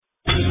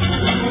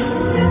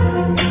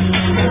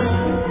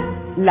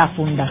la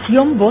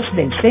Fundación Voz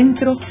del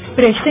Centro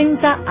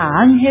presenta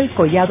a Ángel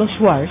Collado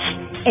Schwartz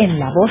en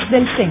La Voz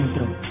del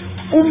Centro,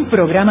 un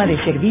programa de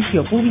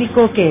servicio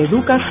público que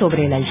educa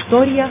sobre la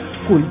historia,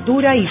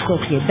 cultura y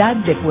sociedad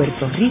de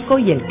Puerto Rico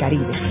y el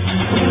Caribe.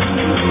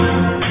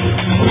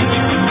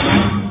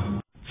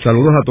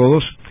 Saludos a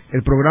todos.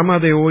 El programa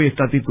de hoy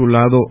está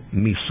titulado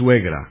Mi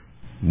suegra,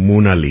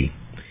 Muna Lee.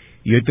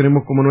 Y hoy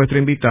tenemos como nuestra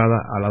invitada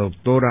a la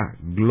doctora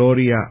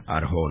Gloria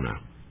Arjona.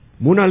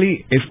 Muna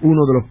Lee es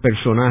uno de los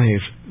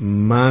personajes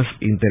más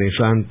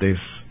interesantes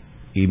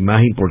y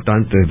más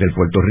importantes del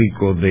Puerto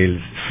Rico del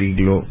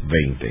siglo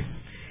XX.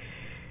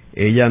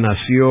 Ella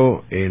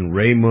nació en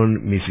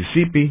Raymond,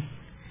 Mississippi,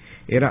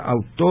 era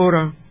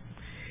autora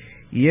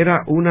y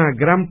era una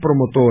gran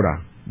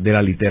promotora de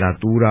la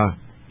literatura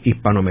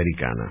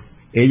hispanoamericana.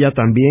 Ella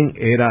también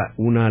era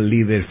una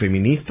líder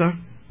feminista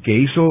que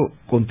hizo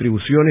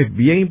contribuciones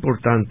bien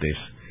importantes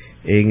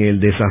en el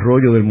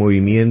desarrollo del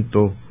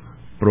movimiento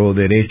pro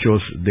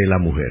derechos de la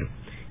mujer.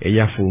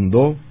 Ella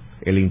fundó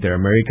el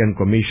Inter-American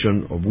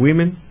Commission of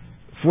Women.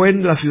 Fue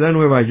en la ciudad de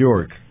Nueva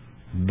York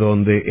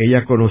donde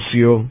ella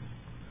conoció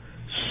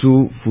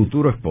su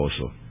futuro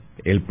esposo,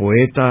 el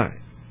poeta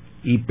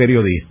y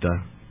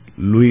periodista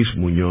Luis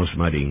Muñoz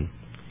Marín,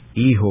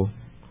 hijo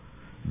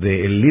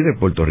del líder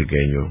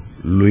puertorriqueño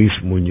Luis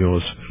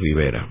Muñoz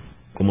Rivera.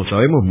 Como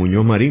sabemos,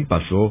 Muñoz Marín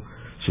pasó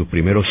sus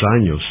primeros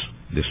años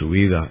de su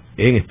vida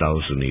en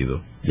Estados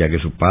Unidos, ya que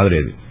su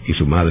padre y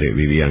su madre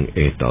vivían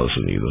en Estados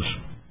Unidos.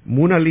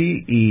 Muna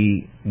Lee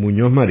y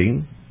Muñoz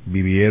Marín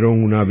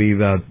vivieron una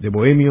vida de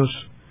bohemios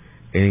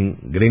en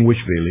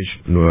Greenwich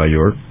Village, Nueva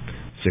York.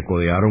 Se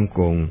codearon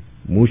con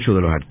muchos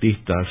de los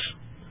artistas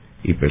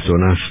y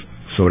personas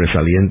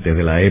sobresalientes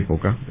de la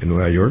época en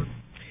Nueva York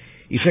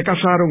y se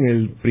casaron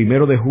el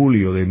 1 de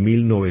julio de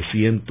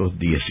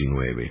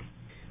 1919.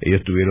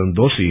 Ellos tuvieron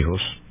 2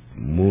 hijos,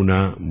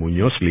 Muna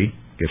Muñoz Lee,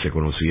 que se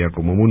conocía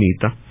como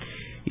Munita,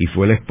 y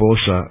fue la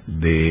esposa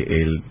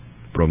del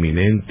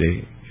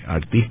prominente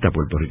artista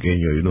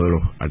puertorriqueño y uno de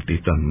los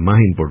artistas más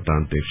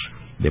importantes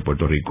de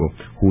Puerto Rico,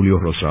 Julio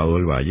Rosado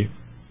del Valle.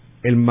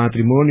 El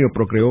matrimonio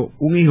procreó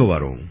un hijo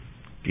varón,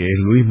 que es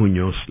Luis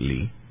Muñoz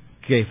Lee,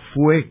 que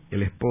fue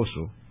el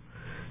esposo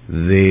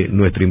de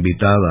nuestra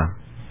invitada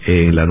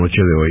en la noche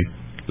de hoy,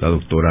 la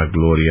doctora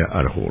Gloria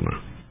Arjona.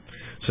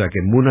 O sea que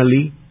Muna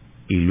Lee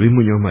y Luis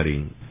Muñoz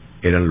Marín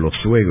eran los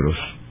suegros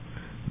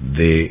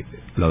de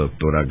la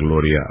doctora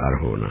Gloria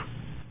Arjona.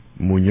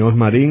 Muñoz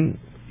Marín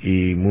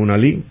y Muna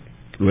Lee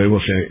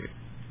luego se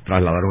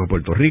trasladaron a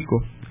Puerto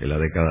Rico en la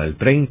década del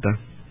 30.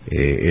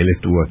 Él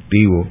estuvo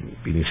activo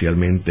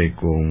inicialmente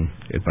con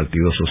el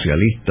Partido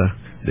Socialista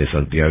de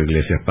Santiago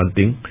Iglesias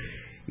Pantín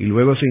y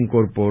luego se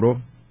incorporó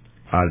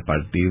al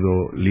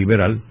Partido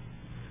Liberal,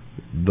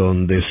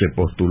 donde se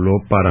postuló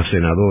para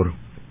senador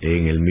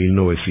en el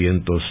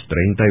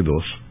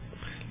 1932,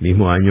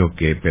 mismo año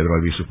que Pedro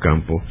Albizu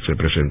Campos se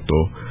presentó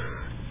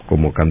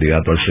como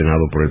candidato al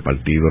Senado por el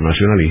Partido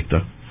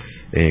Nacionalista.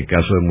 En el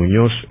caso de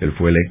Muñoz, él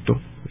fue electo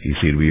y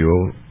sirvió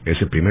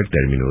ese primer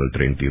término del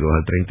 32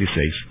 al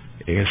 36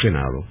 en el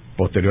Senado.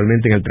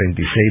 Posteriormente, en el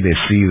 36,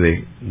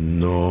 decide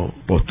no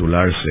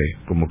postularse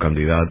como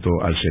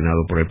candidato al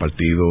Senado por el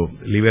Partido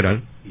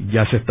Liberal.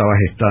 Ya se estaba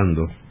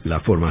gestando la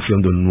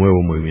formación de un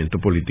nuevo movimiento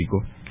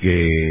político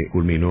que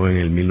culminó en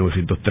el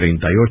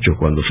 1938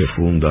 cuando se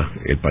funda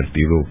el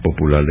Partido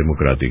Popular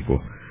Democrático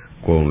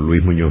con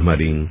Luis Muñoz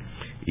Marín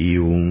y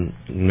un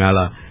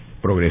ala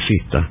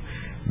progresista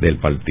del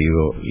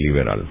Partido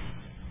Liberal.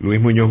 Luis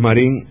Muñoz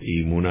Marín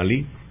y Muna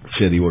Lee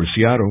se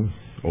divorciaron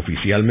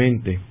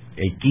oficialmente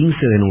el 15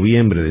 de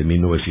noviembre de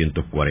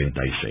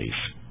 1946,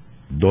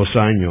 2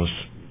 años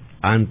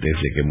antes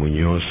de que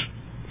Muñoz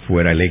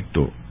fuera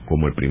electo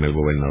como el primer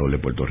gobernador de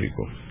Puerto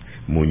Rico.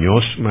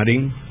 Muñoz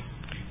Marín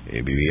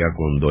vivía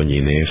con doña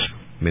Inés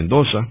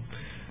Mendoza,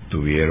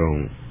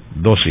 tuvieron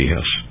 2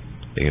 hijas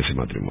en ese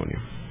matrimonio.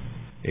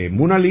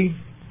 Muna Lee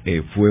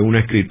fue una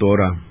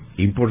escritora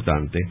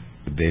importante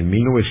de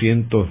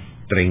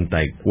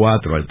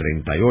 1934 al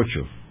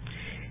 38.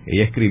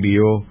 Ella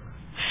escribió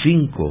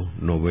 5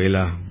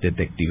 novelas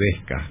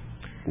detectivescas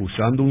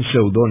usando un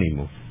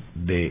seudónimo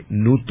de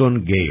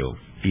Newton Gale,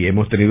 y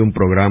hemos tenido un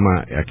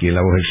programa aquí en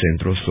La Voz del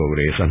Centro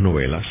sobre esas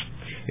novelas.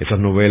 Esas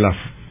novelas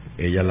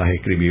ella las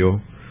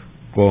escribió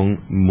con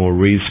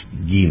Maurice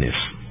Guinness.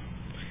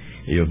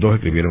 Ellos dos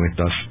escribieron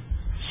estas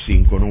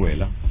 5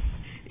 novelas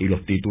y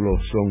los títulos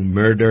son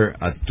Murder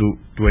at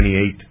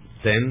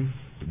 2810,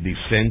 The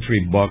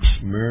Sentry Box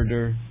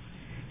Murder,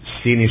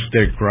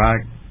 Sinister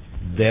Crack,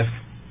 Death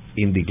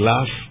in the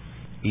Glass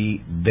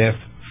y Death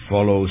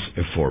Follows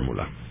a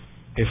Formula.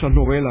 Esas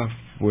novelas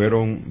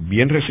fueron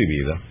bien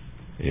recibidas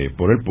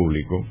por el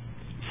público,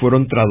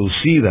 fueron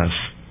traducidas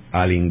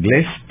al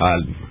inglés,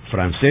 al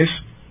francés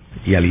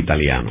y al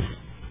italiano.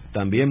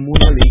 También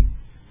Muna Lee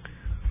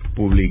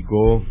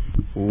publicó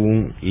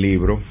un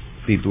libro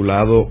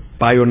titulado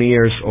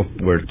Pioneers of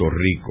Puerto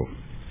Rico,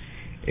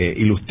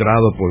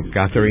 ilustrado por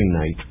Catherine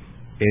Knight,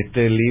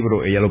 Este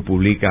libro ella lo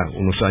publica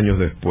unos años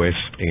después,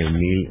 en el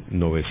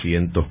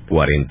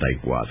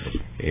 1944.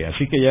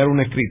 Así que ella era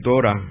una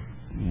escritora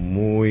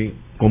muy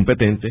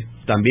competente.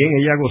 También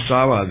ella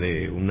gozaba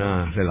de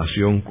una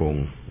relación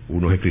con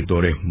unos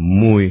escritores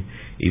muy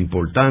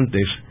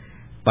importantes,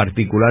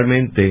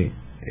 particularmente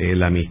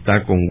la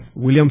amistad con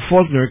William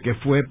Faulkner, que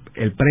fue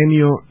el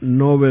Premio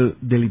Nobel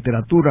de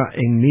Literatura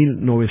en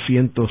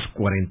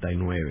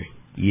 1949.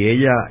 Y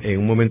ella en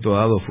un momento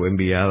dado fue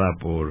enviada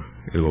por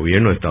el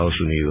gobierno de Estados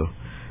Unidos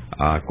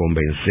a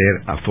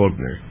convencer a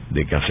Faulkner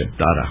de que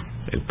aceptara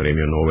el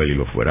Premio Nobel y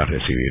lo fuera a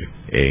recibir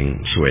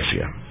en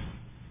Suecia.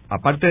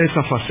 Aparte de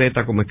esa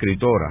faceta como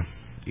escritora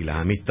y las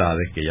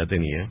amistades que ella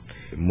tenía,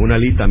 Muna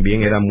Lee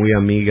también era muy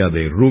amiga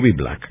de Ruby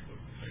Black.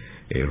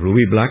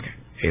 Ruby Black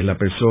es la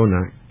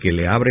persona que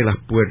le abre las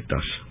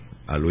puertas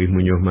a Luis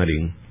Muñoz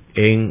Marín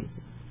en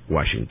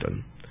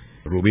Washington.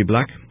 Ruby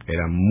Black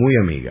era muy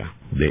amiga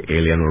de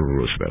Eleanor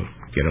Roosevelt,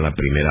 que era la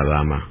primera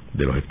dama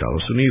de los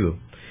Estados Unidos.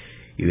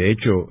 Y de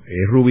hecho,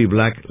 es Ruby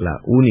Black la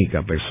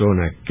única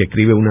persona que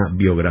escribe una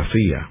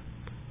biografía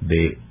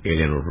de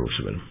Eleanor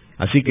Roosevelt.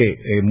 Así que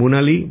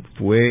Muna Lee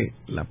fue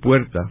la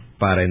puerta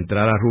para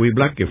entrar a Ruby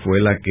Black, que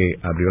fue la que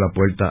abrió la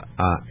puerta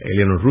a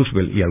Eleanor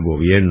Roosevelt y al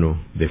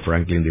gobierno de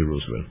Franklin D.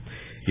 Roosevelt.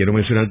 Quiero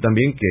mencionar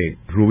también que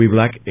Ruby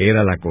Black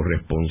era la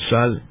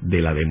corresponsal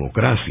de La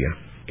Democracia,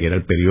 que era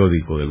el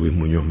periódico de Luis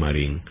Muñoz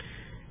Marín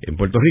en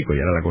Puerto Rico, y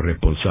era la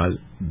corresponsal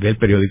del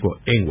periódico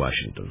en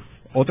Washington.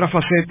 Otra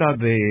faceta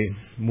de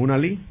Muna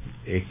Lee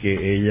es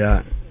que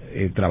ella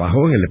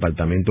trabajó en el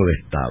Departamento de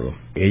Estado.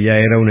 Ella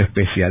era una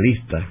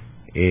especialista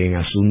en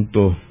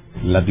asuntos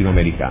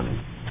latinoamericanos.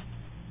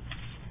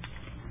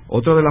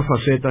 Otra de las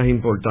facetas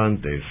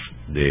importantes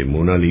de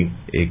Muna Lee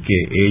es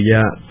que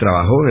ella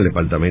trabajó en el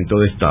Departamento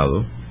de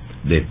Estado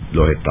de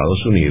los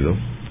Estados Unidos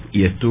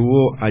y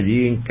estuvo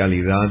allí en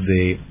calidad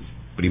de,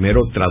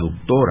 primero,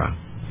 traductora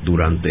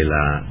durante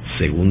la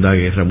Segunda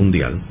Guerra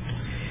Mundial,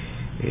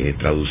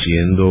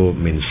 traduciendo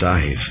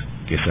mensajes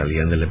que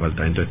salían del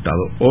Departamento de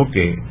Estado o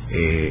que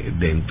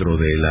dentro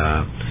de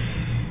la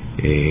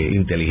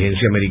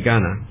inteligencia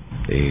americana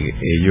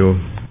ellos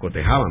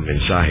cotejaban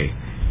mensajes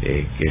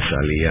que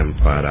salían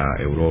para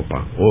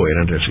Europa o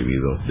eran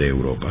recibidos de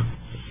Europa.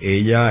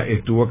 Ella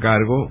estuvo a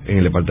cargo en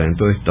el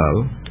Departamento de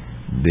Estado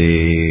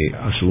de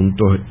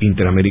asuntos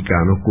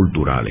interamericanos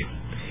culturales.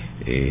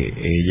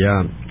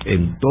 Ella,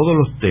 en todos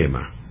los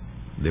temas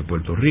de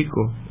Puerto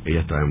Rico,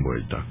 ella estaba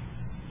envuelta.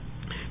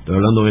 Estoy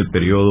hablando del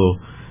periodo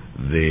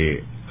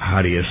de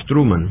Harry S.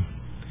 Truman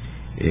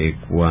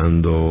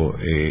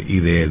y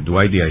de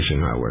Dwight D.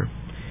 Eisenhower,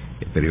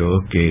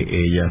 periodos que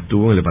ella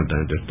estuvo en el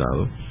Departamento de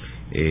Estado,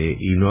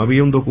 y no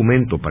había un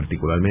documento,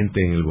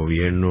 particularmente en el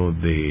gobierno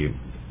de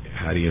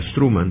Harry S.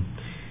 Truman,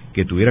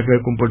 que tuviera que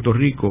ver con Puerto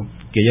Rico,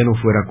 que ella no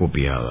fuera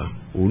copiada.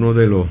 Uno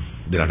de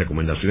las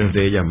recomendaciones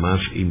de ella más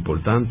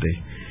importantes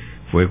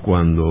fue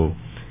cuando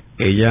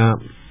ella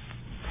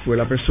fue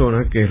la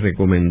persona que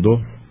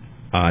recomendó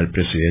al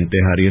presidente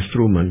Harry S.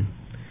 Truman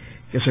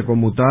que se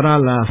conmutara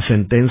la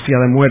sentencia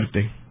de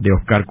muerte de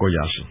Oscar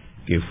Collazo,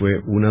 que fue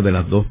una de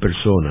las dos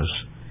personas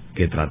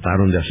que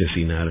trataron de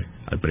asesinar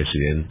al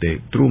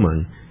presidente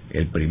Truman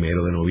el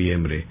 1 de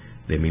noviembre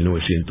de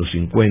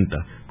 1950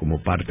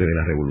 como parte de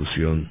la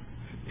revolución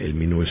en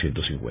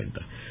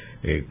 1950.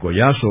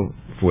 Collazo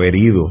fue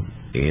herido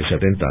en ese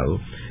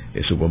atentado.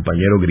 Su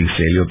compañero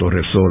Griselio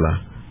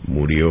Torresola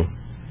murió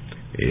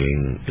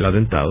en el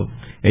atentado.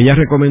 Ella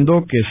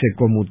recomendó que se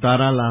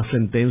conmutara la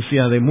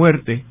sentencia de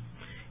muerte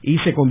y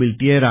se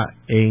convirtiera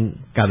en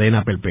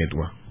cadena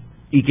perpetua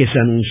y que se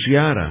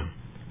anunciara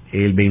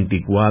el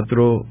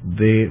 24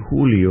 de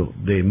julio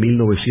de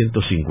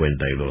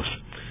 1952,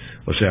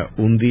 o sea,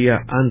 un día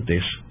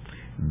antes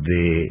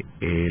de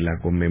la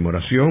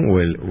conmemoración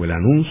o el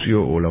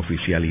anuncio o la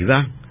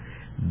oficialidad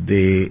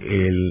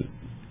del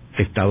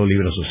Estado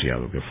Libre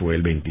Asociado, que fue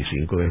el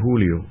 25 de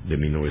julio de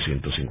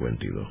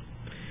 1952.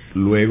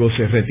 Luego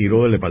se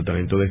retiró del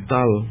Departamento de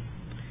Estado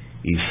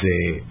y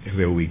se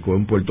reubicó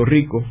en Puerto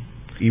Rico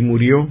y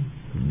murió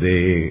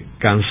de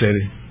cáncer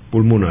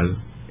pulmonar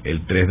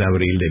el 3 de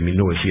abril de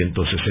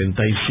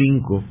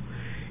 1965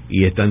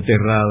 y está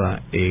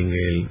enterrada en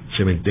el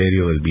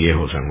cementerio del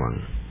Viejo San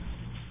Juan.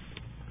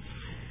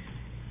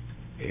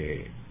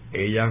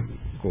 Ella,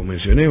 como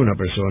mencioné, una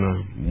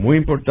persona muy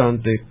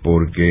importante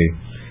porque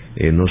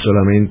no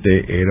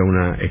solamente era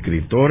una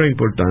escritora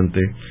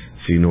importante,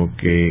 sino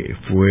que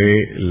fue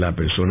la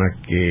persona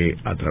que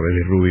a través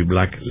de Ruby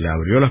Black le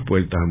abrió las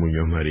puertas a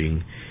Muñoz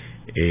Marín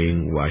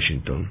en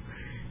Washington.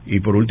 Y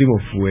por último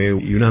fue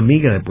una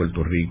amiga de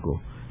Puerto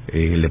Rico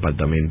en el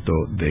Departamento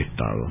de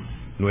Estado.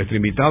 Nuestra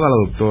invitada,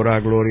 la doctora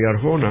Gloria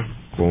Arjona,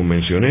 como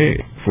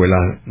mencioné, fue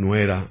la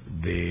nuera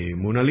de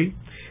Muna Lee,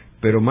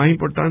 pero más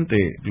importante,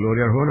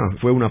 Gloria Arjona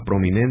fue una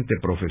prominente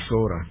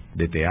profesora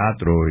de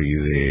teatro y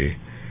de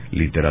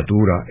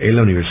literatura en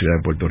la Universidad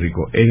de Puerto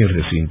Rico, en el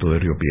recinto de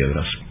Río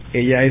Piedras.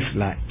 Ella es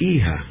la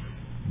hija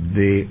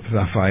de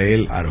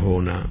Rafael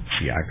Arjona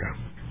Siaca.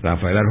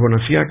 Rafael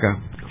Arjona Siaca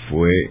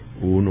fue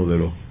uno de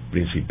los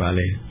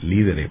principales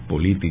líderes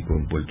políticos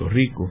en Puerto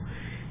Rico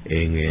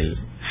en el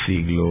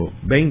siglo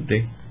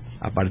XX,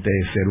 aparte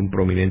de ser un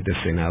prominente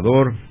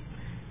senador.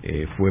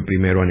 Fue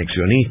primero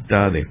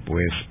anexionista,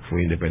 después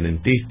fue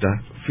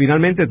independentista.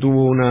 Finalmente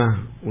tuvo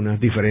unas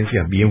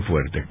diferencias bien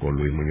fuertes con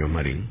Luis Muñoz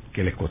Marín,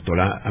 que les costó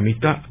la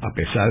amistad a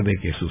pesar de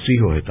que sus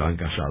hijos estaban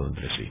casados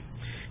entre sí.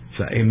 O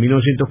sea, en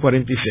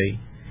 1946,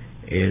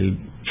 el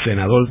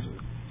senador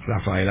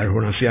Rafael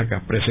Arjona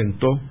Siaca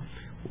presentó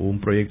un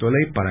proyecto de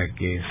ley para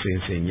que se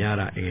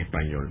enseñara en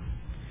español.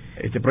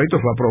 Este proyecto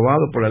fue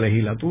aprobado por la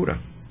legislatura.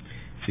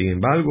 Sin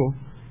embargo,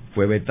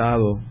 fue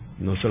vetado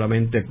no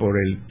solamente por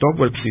el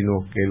top,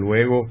 sino que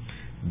luego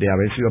de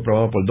haber sido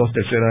aprobado por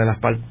 2/3 de las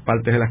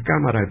partes de las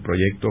cámaras, el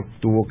proyecto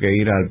tuvo que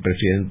ir al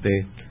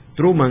presidente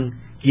Truman,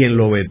 quien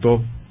lo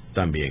vetó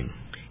también.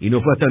 Y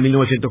no fue hasta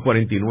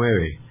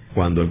 1949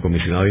 cuando el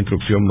comisionado de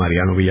instrucción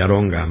Mariano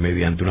Villaronga,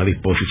 mediante una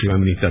disposición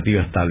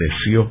administrativa,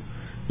 estableció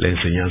la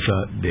enseñanza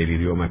del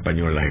idioma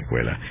español en las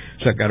escuelas.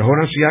 O sea, que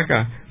Arjona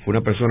Siaca fue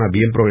una persona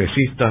bien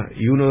progresista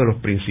y uno de los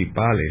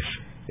principales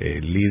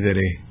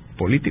líderes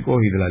políticos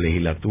y de la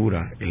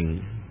legislatura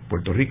en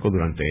Puerto Rico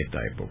durante esta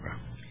época.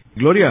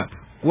 Gloria,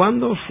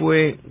 ¿cuándo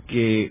fue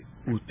que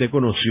usted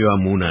conoció a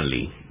Muna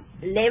Lee?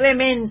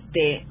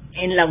 Levemente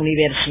en la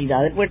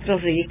Universidad de Puerto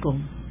Rico,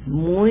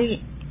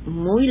 muy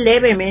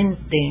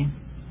levemente.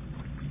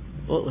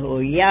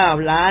 Oía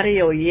hablar y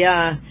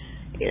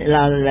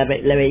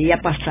la veía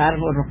pasar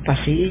por los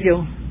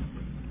pasillos,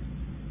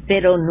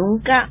 pero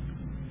nunca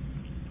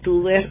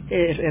tuve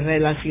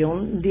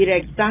relación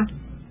directa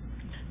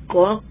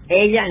con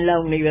ella en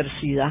la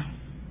universidad.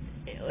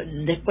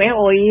 Después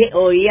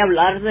oí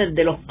hablar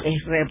de los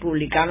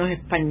republicanos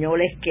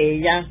españoles que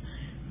ella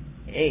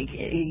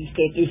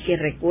y que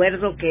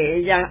recuerdo que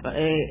ella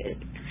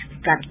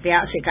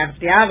se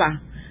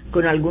carteaba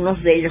con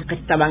algunos de ellos que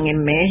estaban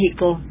en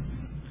México,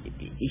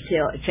 y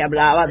se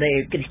hablaba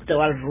de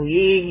Cristóbal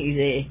Ruiz y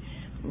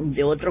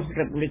de otros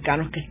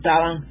republicanos que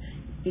estaban,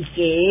 y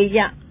que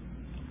ella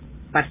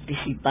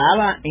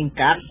participaba en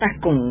cartas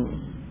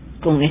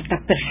con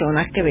estas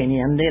personas que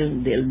venían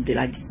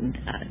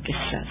que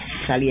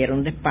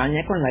salieron de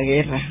España con la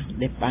guerra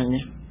de España.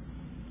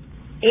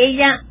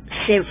 Ella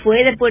se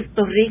fue de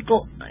Puerto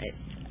Rico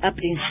a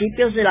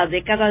principios de la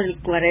década del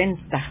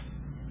 40,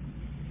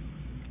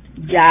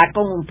 ya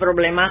con un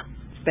problema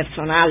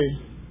personal,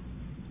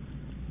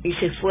 y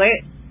se fue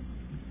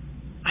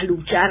a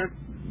luchar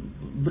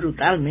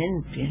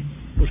brutalmente,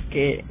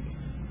 porque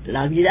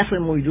la vida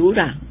fue muy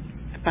dura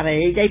para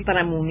ella y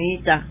para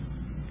Munita,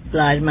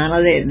 la hermana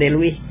de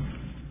Luis.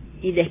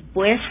 Y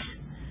después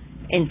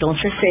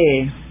entonces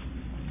se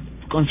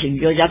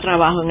consiguió ya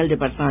trabajo en el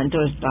Departamento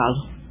de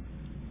Estado.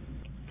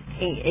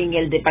 En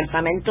el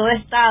Departamento de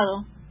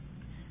Estado,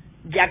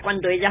 ya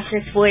cuando ella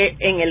se fue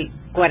en el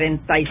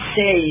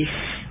 46,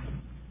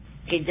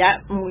 que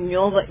ya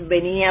Muñoz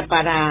venía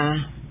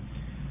para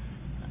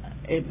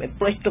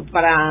puesto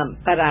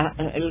para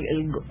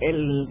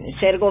el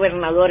ser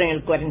gobernador en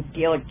el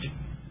 48,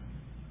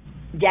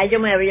 ya yo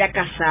me había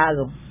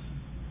casado.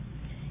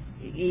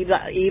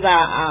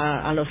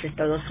 Iba a los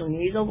Estados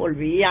Unidos,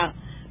 volvía,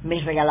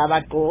 me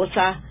regalaba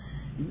cosas,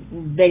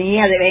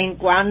 venía de vez en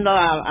cuando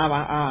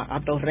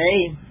a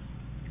Torrey,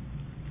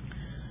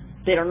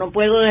 pero no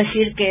puedo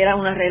decir que era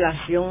una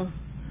relación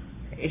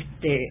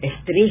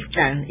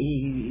estricta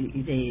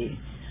y de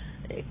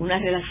una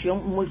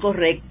relación muy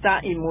correcta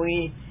y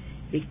muy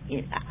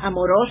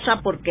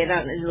amorosa, porque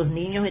los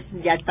niños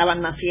ya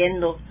estaban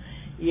naciendo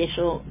y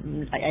eso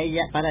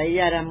para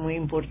ella era muy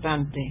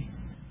importante.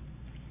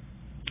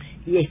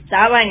 Y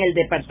estaba en el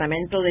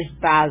Departamento de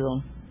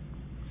Estado.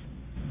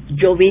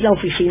 Yo vi la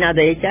oficina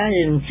de ella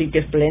en un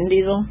sitio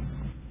espléndido,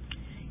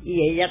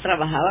 y ella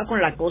trabajaba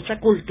con la cosa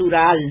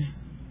cultural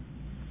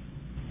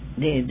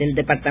del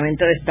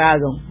Departamento de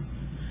Estado,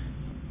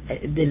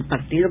 del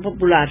Partido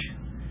Popular.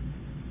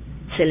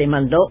 Se le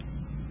mandó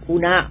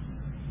una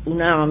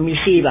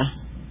misiva,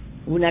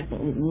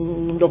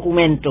 un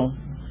documento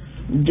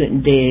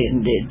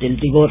del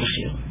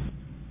divorcio.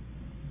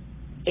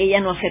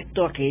 Ella no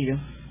aceptó aquello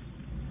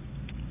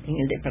en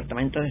el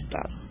Departamento de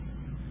Estado.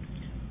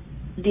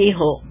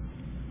 Dijo: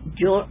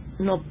 yo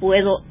no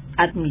puedo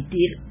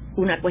admitir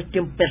una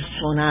cuestión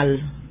personal,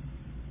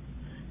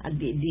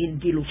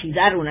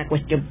 dilucidar una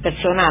cuestión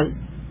personal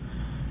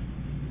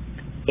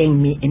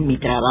en mi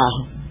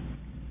trabajo.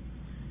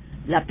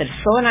 La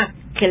persona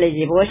que le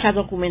llevó esa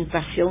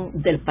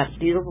documentación del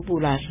Partido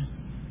Popular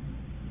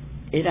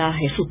era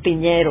Jesús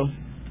Piñero.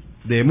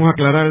 Debemos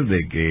aclarar de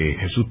que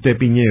Jesús T.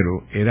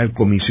 Piñero era el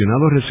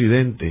comisionado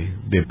residente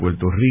de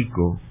Puerto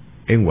Rico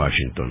en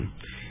Washington.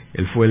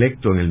 Él fue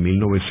electo en el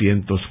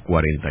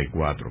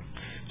 1944.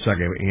 O sea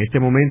que en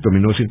este momento, en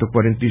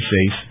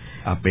 1946,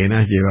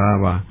 apenas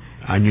llevaba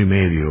año y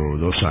medio,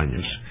 2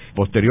 años.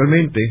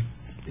 Posteriormente,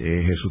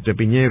 Jesús T.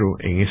 Piñero,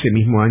 en ese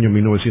mismo año,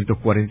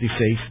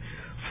 1946,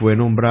 fue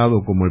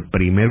nombrado como el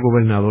primer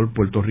gobernador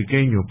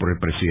puertorriqueño por el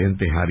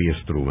presidente Harry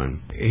S.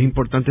 Truman. Es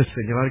importante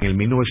señalar que en el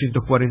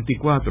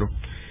 1944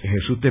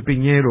 Jesús T.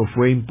 Piñero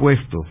fue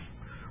impuesto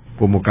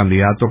como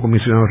candidato a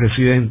comisionado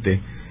residente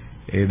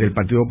del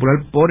Partido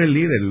Popular por el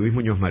líder Luis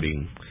Muñoz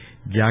Marín,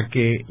 ya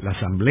que la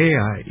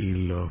asamblea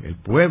y el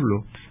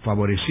pueblo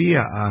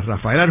favorecía a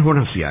Rafael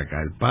Arjona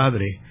Siaca, el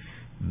padre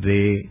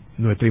de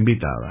nuestra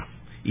invitada.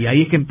 Y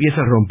ahí es que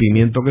empieza el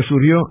rompimiento que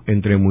surgió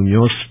entre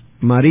Muñoz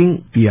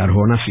Marín y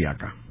Arjona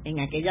Siaca. En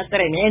aquella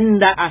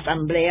tremenda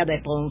asamblea de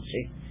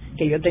Ponce,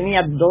 que yo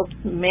tenía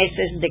 2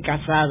 meses de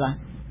casada,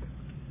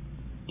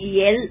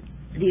 y él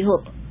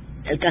dijo,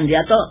 el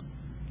candidato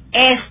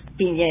es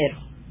Piñero,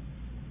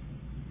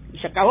 y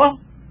se acabó.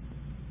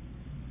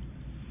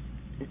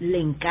 Le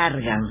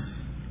encargan,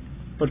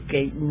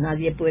 porque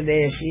nadie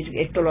puede decir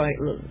esto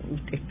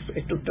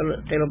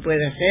usted lo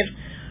puede hacer,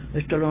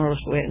 esto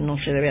no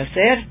se debe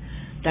hacer,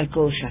 tal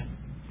cosa.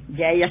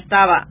 Ya ella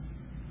estaba,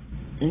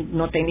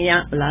 no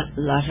tenía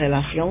la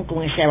relación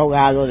con ese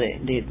abogado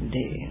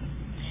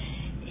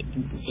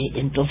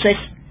entonces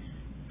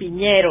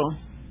Piñero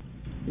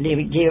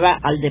le lleva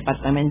al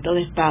Departamento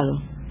de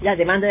Estado la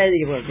demanda de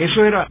divorcio.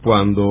 Eso era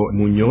cuando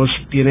Muñoz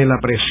tiene la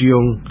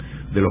presión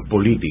de los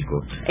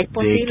políticos de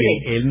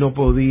que él no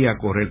podía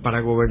correr para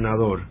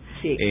gobernador,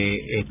 sí,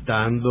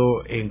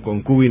 estando en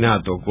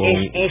concubinato con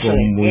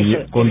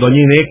doña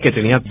Inés, que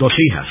tenía 2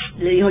 hijas.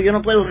 Le dijo, yo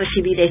no puedo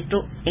recibir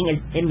esto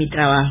en mi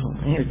trabajo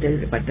en el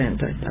del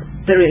Departamento de Estado.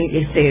 Pero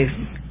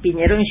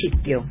Piñero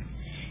insistió.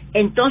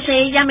 Entonces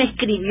ella me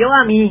escribió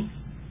a mí,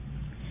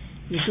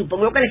 y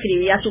supongo que le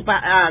escribía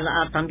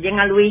también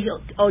a Luis,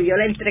 o yo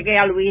le entregué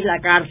a Luis la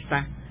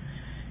carta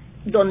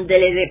donde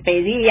le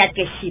pedía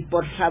que si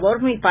por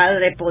favor mi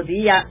padre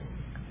podía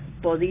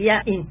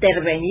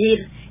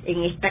intervenir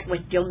en esta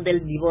cuestión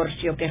del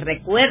divorcio, que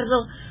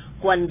recuerdo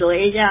cuando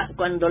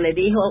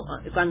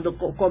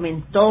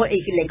comentó y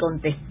le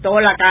contestó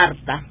la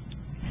carta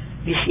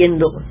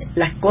diciendo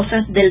las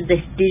cosas del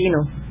destino,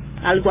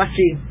 algo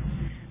así,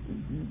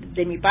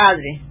 de mi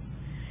padre,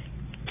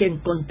 que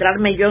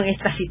encontrarme yo en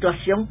esta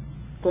situación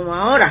como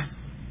ahora,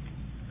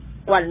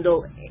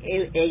 cuando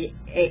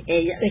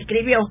ella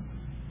escribió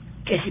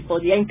que si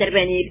podía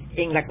intervenir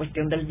en la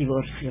cuestión del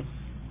divorcio.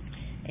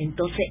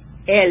 Entonces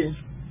él,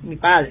 mi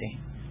padre,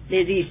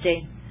 le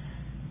dice,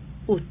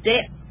 usted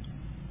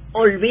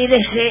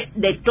olvídese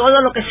de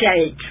todo lo que se ha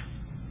hecho,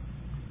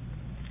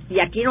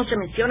 y aquí no se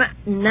menciona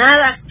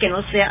nada que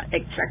no sea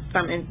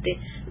exactamente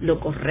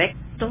lo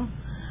correcto,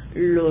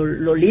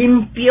 lo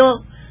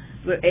limpio,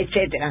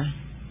 etcétera.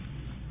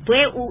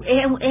 Es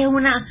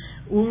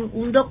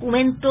un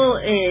documento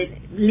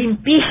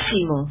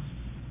limpísimo.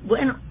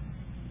 Bueno,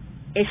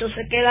 eso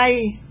se queda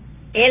ahí.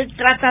 Él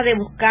trata de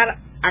buscar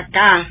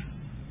acá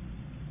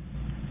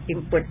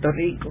en Puerto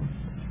Rico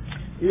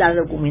la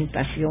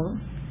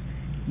documentación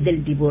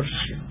del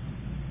divorcio,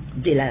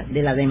 de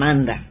la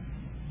demanda.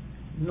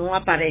 No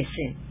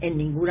aparece en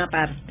ninguna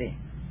parte.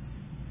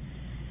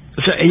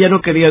 O sea, ella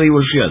no quería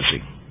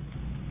divorciarse.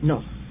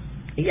 No,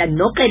 ella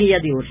no quería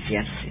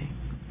divorciarse,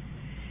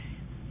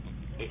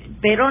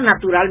 pero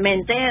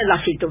naturalmente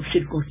las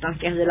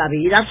circunstancias de la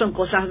vida son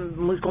cosas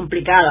muy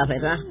complicadas,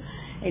 ¿verdad?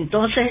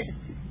 Entonces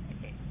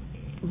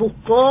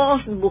buscó,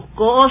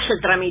 se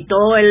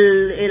tramitó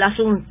el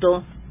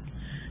asunto,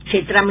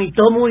 se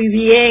tramitó muy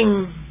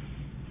bien,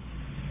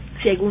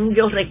 según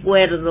yo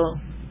recuerdo,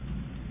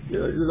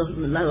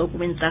 la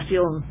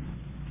documentación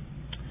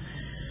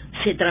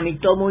se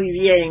tramitó muy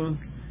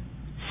bien,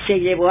 se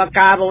llevó a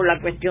cabo la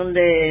cuestión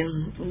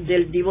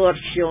del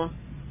divorcio,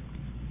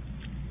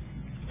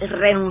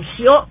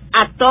 renunció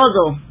a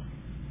todo,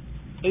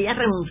 ella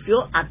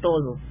renunció a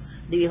todo,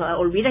 dijo,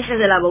 olvídese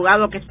del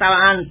abogado que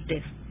estaba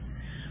antes,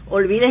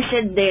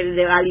 olvídese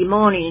de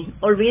Alimony,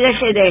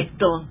 olvídese de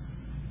esto,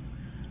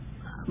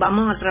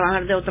 vamos a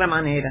trabajar de otra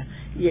manera.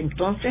 Y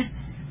entonces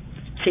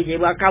se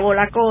llevó a cabo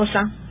la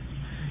cosa,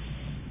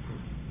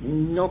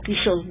 no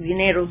quiso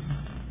dinero,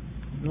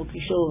 no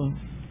quiso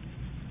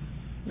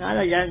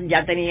nada,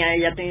 ella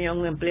tenía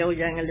un empleo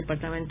ya en el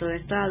Departamento de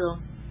Estado.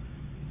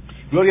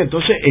 Gloria,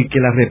 entonces el que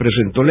la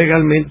representó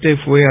legalmente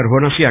fue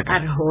Arjona Siaca.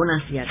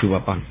 Arjona Siaca. Su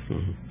papá.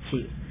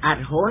 Sí,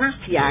 Arjona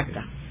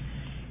Siaca.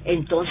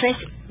 Entonces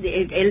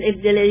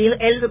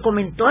él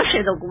comentó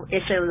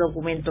ese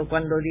documento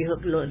cuando dijo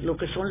lo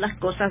que son las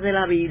cosas de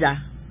la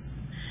vida,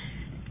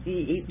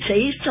 y se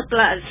hizo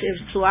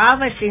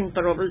suave, sin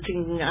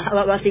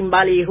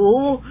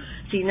balijú,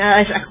 sin nada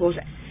de esas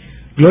cosas.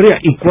 Gloria,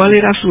 ¿y cuál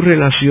era su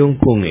relación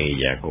con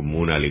ella, con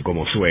Munali,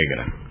 como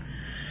suegra?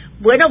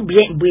 Bueno,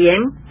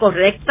 bien,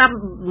 correcta,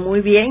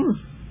 muy bien,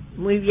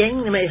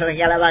 me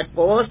regalaba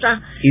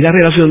cosas. ¿Y la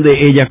relación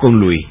de ella con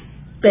Luis?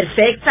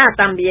 Perfecta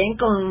también,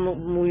 con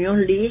Muñoz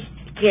Liz,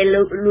 que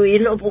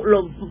Luis lo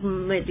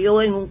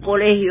metió en un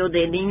colegio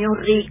de niños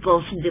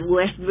ricos de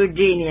West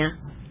Virginia,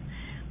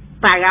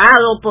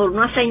 pagado por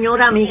una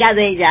señora amiga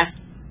de ella.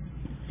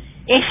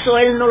 Eso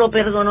él no lo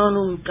perdonó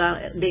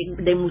nunca,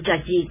 de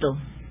muchachito,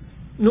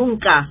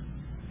 nunca,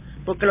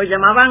 porque lo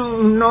llamaban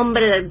un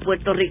nombre del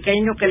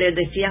puertorriqueño que les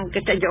decían,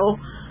 qué sé yo,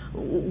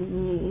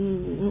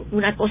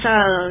 una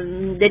cosa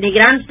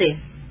denigrante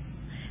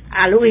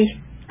a Luis.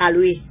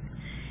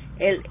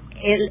 Él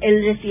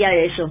decía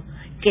eso,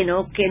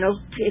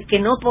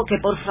 porque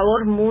por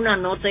favor, Muna,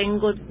 no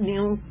tengo ni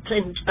un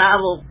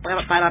centavo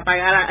para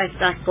pagar a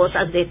estas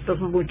cosas de estos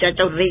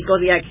muchachos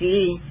ricos de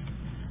aquí.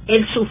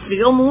 Él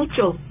sufrió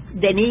mucho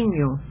de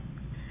niño,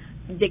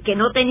 de que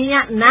no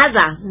tenía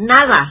nada,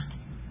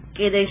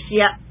 que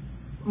decía,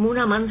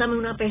 Muna, mándame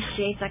una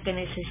peseta que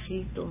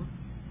necesito.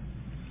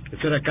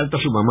 Esa era carta a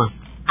su mamá.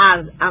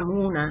 A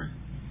Muna,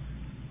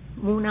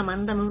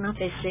 mándame una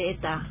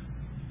peseta.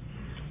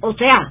 O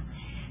sea,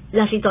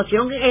 la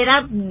situación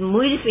era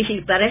muy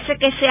difícil. Parece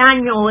que ese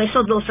año o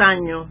esos 2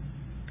 años,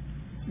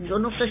 yo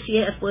no sé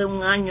si fue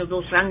 1 año,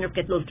 2 años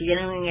que lo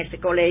tienen en ese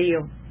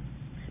colegio,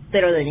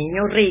 pero de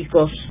niños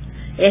ricos,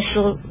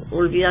 eso,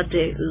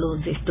 olvídate, lo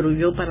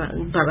destruyó,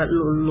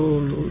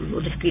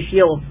 lo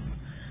desquició.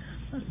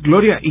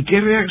 Gloria, ¿y qué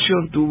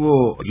reacción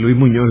tuvo Luis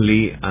Muñoz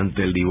Lee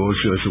ante el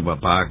divorcio de su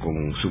papá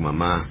con su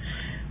mamá?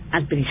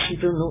 Al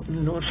principio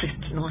no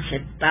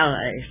aceptaba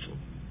eso.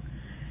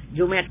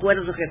 Yo me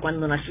acuerdo que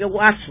cuando nació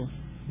Guaso,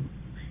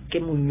 que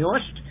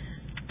Muñoz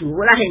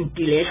tuvo la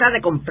gentileza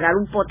de comprar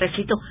un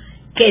potecito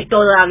que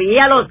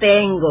todavía lo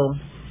tengo,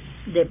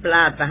 de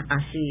plata,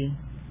 así.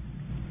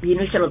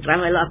 Vino y se lo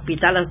trajo al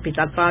hospital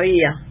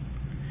Pavía.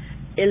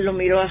 Él lo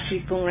miró así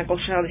con una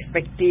cosa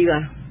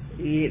despectiva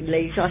y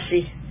le hizo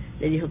así.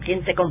 Le dijo,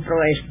 ¿quién te compró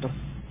esto?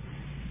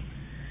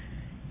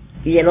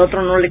 Y el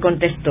otro no le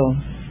contestó.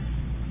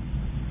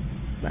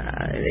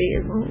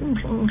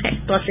 Un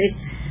gesto así.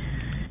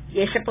 Y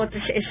ese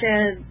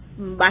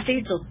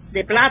vasito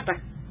de plata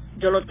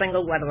yo lo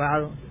tengo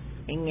guardado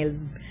en el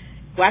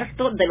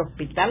cuarto del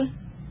hospital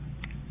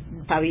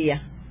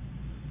Pavía,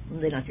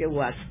 donde nació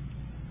Guaso.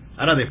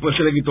 Ahora, después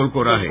se le quitó el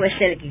coraje. Después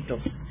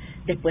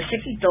se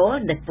quitó,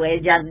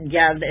 después ya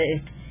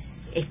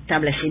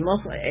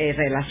establecimos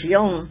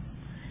relación.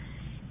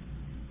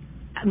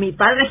 Mi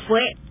padre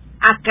fue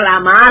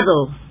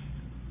aclamado,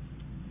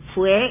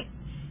 fue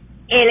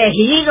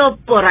elegido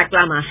por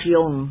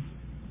aclamación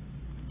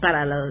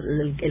para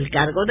el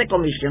cargo de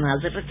comisionado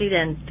de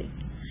residente.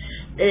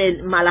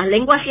 Malas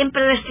lenguas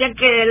siempre decían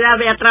que él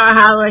había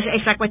trabajado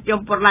esa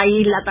cuestión por la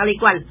isla, tal y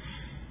cual.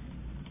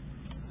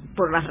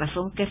 Por la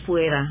razón que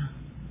fuera,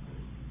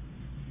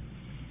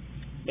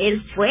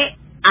 él fue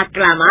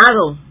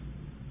aclamado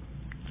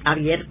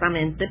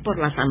abiertamente por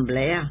la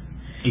asamblea.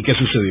 ¿Y qué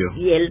sucedió?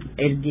 Y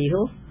él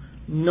dijo,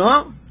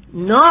 no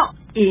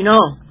y no.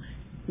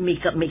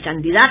 Mi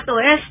candidato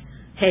es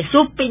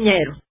Jesús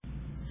Piñero.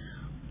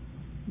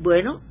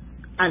 Bueno,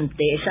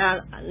 ante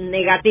esa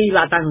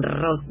negativa tan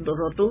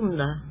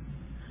rotunda,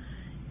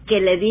 que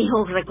le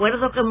dijo,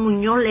 recuerdo que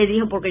Muñoz le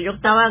dijo, porque yo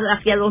estaba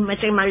hacía 2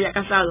 meses que me había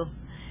casado,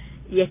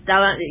 y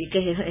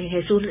que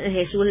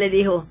Jesús le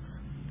dijo,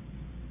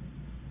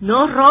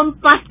 no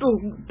rompas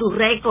tu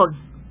récord,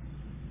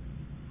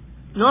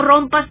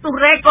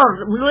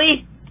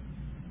 Luis,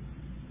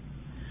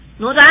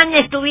 no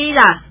dañes tu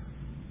vida.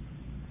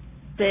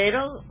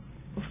 Pero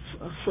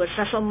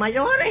fuerzas son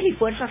mayores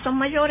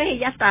y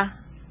ya está.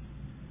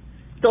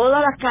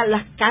 Todas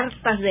las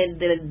cartas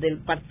del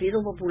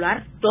Partido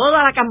Popular,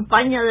 toda la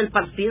campaña del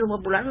Partido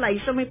Popular la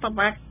hizo mi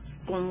papá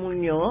con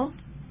Muñoz.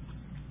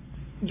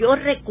 Yo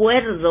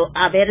recuerdo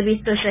haber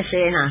visto esa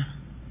escena.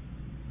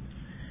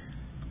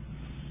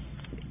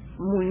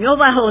 Muñoz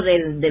bajó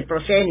del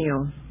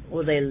proscenio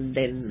o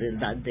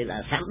de la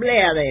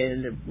asamblea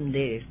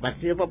del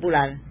Partido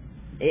Popular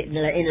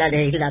en la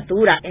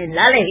legislatura,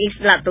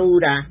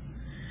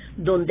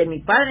 donde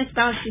mi padre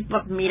estaba así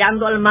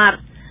mirando al mar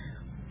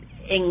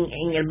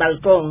en el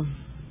balcón,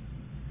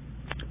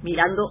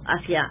 mirando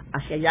hacia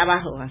allá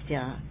abajo,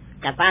 hacia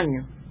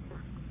Cataño,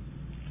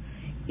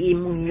 y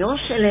Muñoz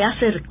se le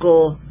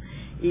acercó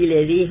y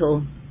le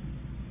dijo,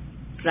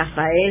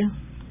 Rafael,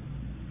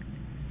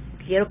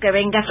 quiero que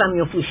vengas a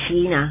mi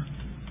oficina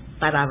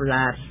para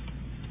hablar.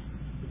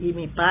 Y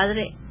mi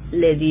padre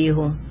le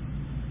dijo,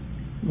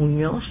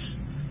 Muñoz,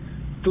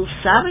 tú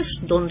sabes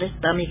dónde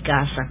está mi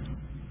casa.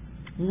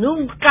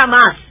 Nunca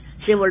más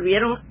se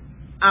volvieron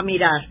a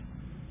mirar,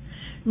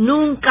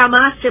 nunca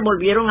más se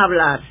volvieron a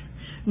hablar,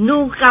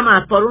 nunca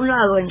más. Por un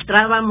lado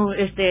entraba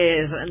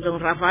don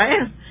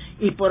Rafael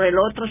y por el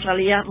otro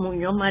salía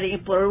Muñoz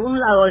Marín. Por un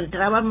lado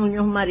entraba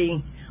Muñoz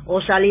Marín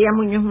o salía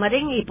Muñoz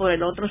Marín y por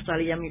el otro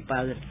salía mi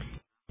padre.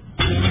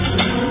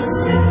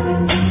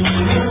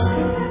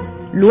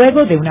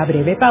 Luego de una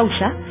breve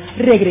pausa,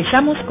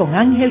 regresamos con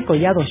Ángel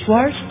Collado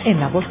Schwartz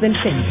en La Voz del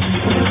Centro.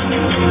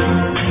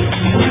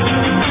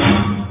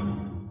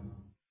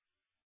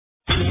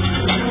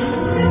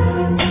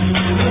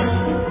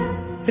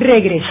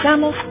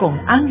 Regresamos con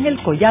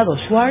Ángel Collado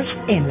Schwartz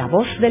en La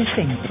Voz del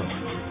Centro.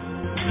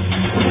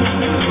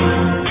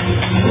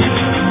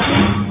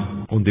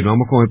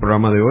 Continuamos con el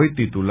programa de hoy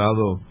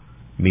titulado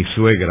Mi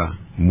suegra,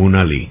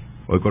 Muna Lee.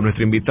 Hoy con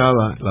nuestra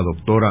invitada, la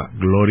doctora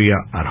Gloria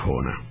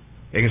Arjona.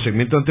 En el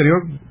segmento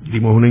anterior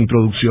dimos una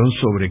introducción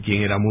sobre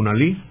quién era Muna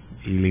Lee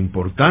y la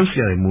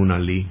importancia de Muna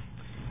Lee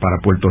para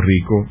Puerto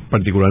Rico,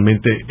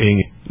 particularmente en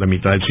la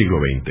mitad del siglo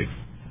XX.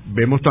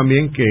 Vemos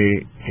también que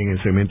en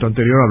el segmento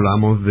anterior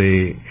hablamos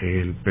de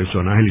el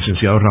personaje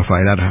licenciado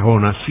Rafael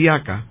Arjona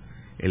Siaca,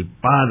 El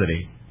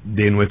padre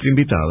de nuestra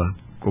invitada,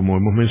 como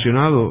hemos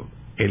mencionado,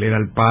 él era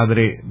el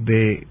padre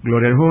de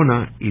Gloria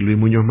Arjona y Luis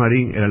Muñoz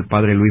Marín era el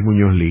padre de Luis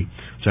Muñoz Lee,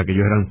 o sea que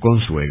ellos eran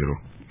consuegros.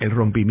 El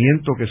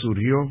rompimiento que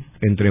surgió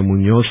entre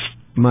Muñoz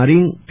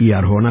Marín y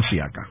Arjona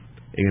Siaca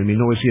en el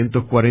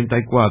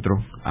 1944,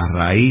 a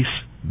raíz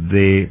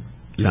de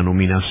la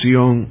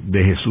nominación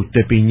de Jesús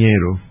T.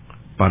 Piñero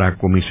para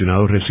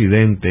comisionado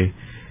residente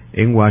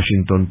en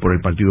Washington por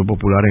el Partido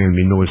Popular en el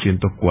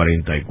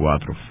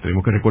 1944.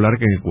 Tenemos que recordar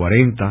que en el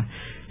 40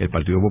 el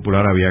Partido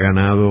Popular había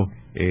ganado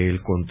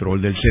el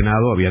control del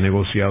Senado, había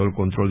negociado el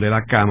control de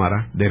la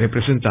Cámara de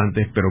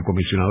Representantes, pero el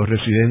comisionado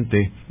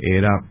residente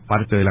era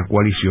parte de la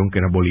coalición que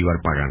era Bolívar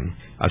Pagán.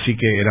 Así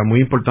que era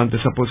muy importante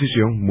esa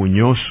posición.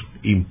 Muñoz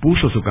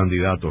impuso su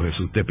candidato,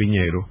 Jesús T.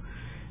 Piñero,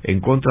 en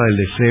contra del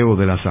deseo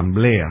de la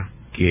Asamblea,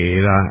 que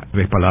era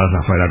respaldar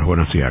a Rafael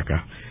Arjona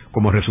Siaca.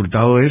 Como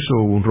resultado de eso,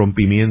 hubo un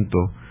rompimiento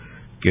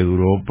que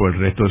duró por el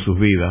resto de sus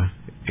vidas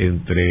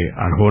entre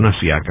Arjona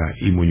Siaca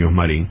y Muñoz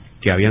Marín,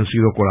 que habían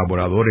sido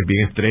colaboradores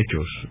bien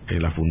estrechos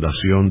en la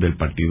fundación del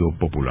Partido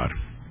Popular.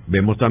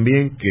 Vemos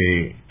también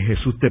que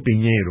Jesús T.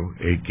 Piñero,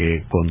 el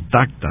que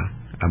contacta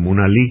a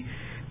Muna Lee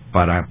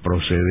para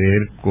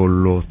proceder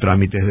con los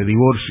trámites de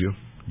divorcio,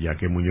 ya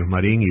que Muñoz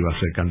Marín iba a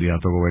ser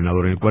candidato a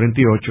gobernador en el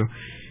 48,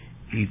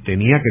 y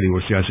tenía que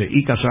divorciarse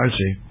y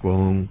casarse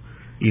con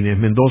Inés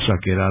Mendoza,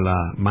 que era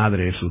la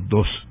madre de sus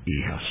dos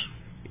hijas.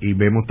 Y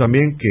vemos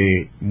también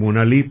que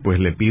Muna Lee pues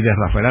le pide a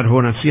Rafael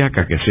Arjona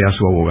Siaca que sea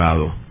su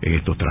abogado en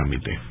estos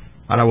trámites.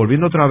 Ahora,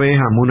 volviendo otra vez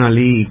a Muna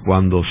Lee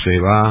cuando se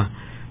va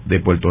de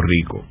Puerto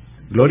Rico.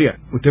 Gloria,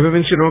 usted me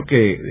mencionó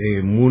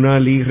que Muna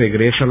Lee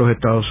regresa a los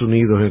Estados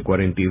Unidos en el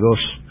 42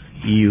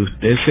 y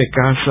usted se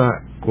casa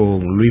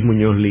con Luis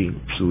Muñoz Lee,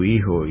 su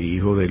hijo y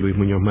hijo de Luis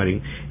Muñoz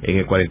Marín, en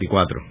el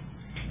 44.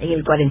 En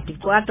el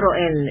 44,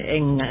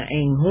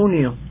 en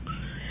junio,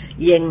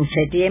 y en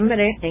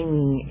septiembre,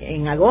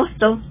 en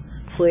agosto,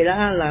 fue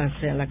la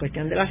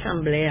cuestión de la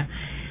asamblea.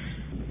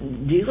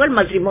 Digo, el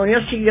matrimonio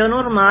siguió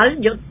normal.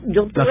 Yo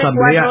tuve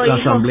la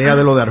asamblea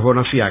de lo de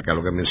Arjona Siaca,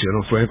 lo que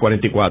mencionó, fue en el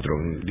 44,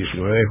 el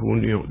 19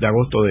 de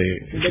agosto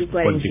del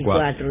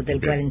 44. Del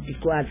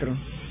 44.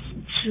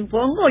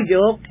 Supongo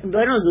yo,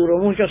 bueno, duró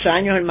muchos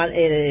años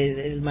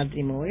el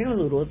matrimonio,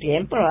 duró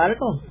tiempo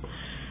largo,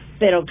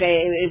 pero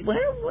que,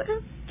 bueno,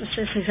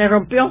 se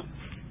rompió.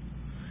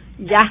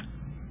 Ya,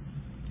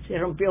 se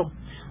rompió.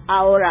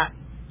 Ahora,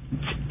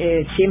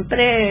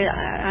 siempre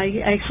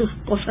hay sus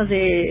cosas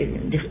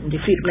de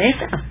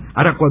firmeza.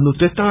 Ahora, cuando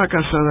usted estaba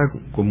casada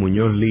con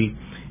Muñoz Lee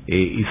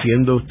y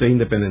siendo usted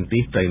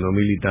independentista y no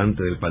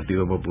militante del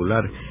Partido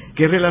Popular,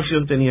 ¿qué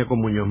relación tenía con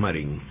Muñoz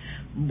Marín?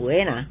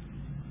 Buena,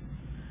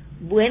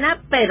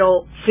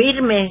 pero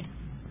firme.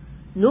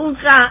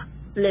 Nunca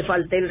le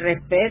falté el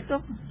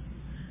respeto.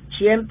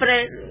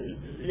 Siempre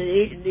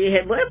le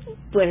dije, bueno,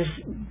 pues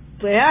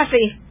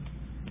así.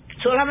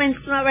 Solamente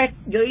una vez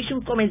yo hice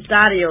un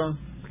comentario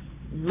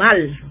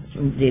mal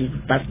del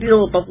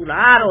Partido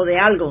Popular o de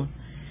algo,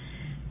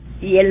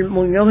 y el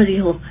Muñoz me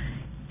dijo,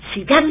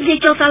 si te han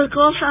dicho tal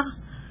cosa,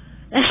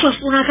 eso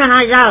es una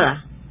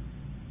canallada.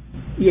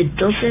 Y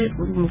entonces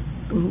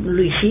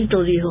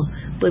Luisito dijo,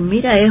 pues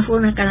mira, es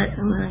una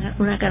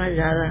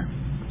canallada,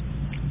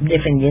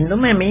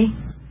 defendiéndome a mí.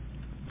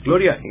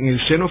 Gloria, en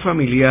el seno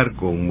familiar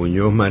con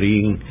Muñoz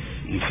Marín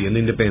y siendo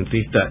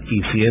independentista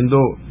y siendo,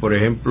 por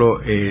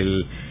ejemplo,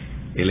 el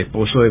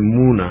esposo de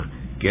Muna,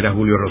 que era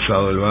Julio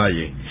Rosado del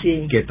Valle,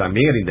 sí, que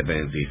también era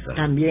independentista.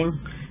 También.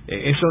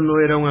 ¿Eso no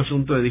era un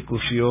asunto de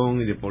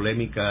discusión y de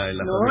polémica en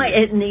la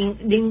familia? No,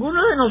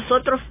 ninguno de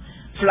nosotros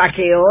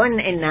flaqueó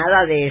en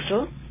nada de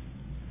eso.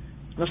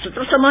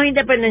 Nosotros somos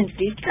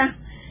independentistas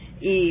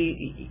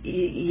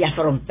y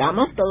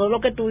afrontamos todo lo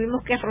que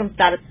tuvimos que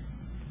afrontar.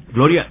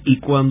 Gloria, y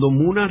cuando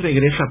Muna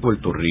regresa a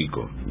Puerto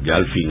Rico, ya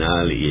al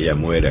final, y ella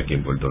muere aquí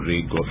en Puerto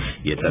Rico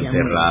y está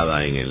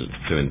enterrada en el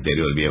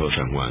cementerio del Viejo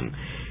San Juan,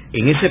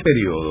 en ese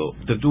periodo,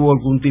 ¿usted tuvo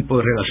algún tipo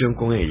de relación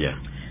con ella?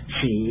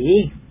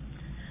 Sí,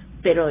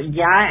 pero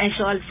ya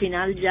eso al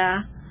final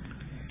ya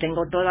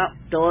tengo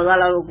toda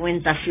la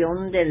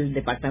documentación del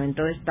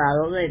Departamento de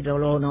Estado, de todos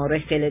los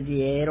honores que le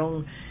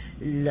dieron,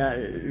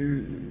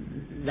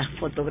 las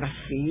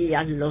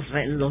fotografías,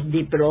 los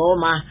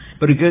diplomas.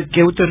 ¿Pero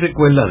qué usted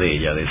recuerda de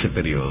ella, de ese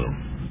periodo?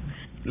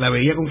 ¿La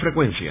veía con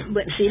frecuencia?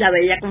 Bueno, sí, la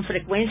veía con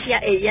frecuencia.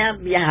 Ella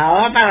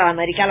viajaba para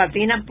América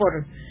Latina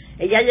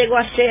ella llegó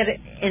a ser,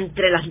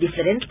 entre las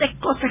diferentes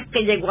cosas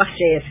que llegó a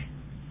ser,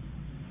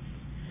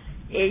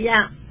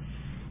 ella,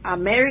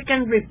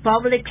 American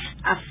Republic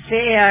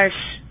Affairs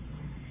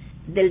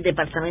del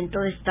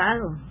Departamento de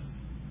Estado.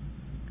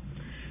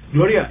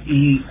 Gloria,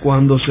 y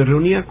cuando se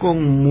reunía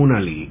con Muna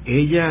Lee,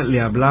 ¿ella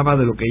le hablaba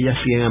de lo que ella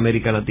hacía en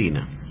América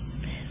Latina?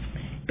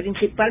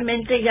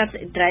 Principalmente ella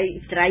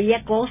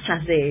traía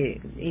cosas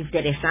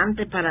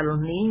interesantes para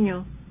los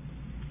niños,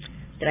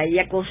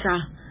 traía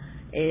cosas,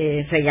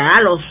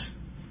 regalos,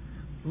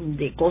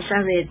 de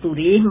cosas de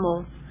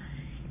turismo,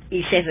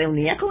 y se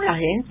reunía con la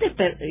gente.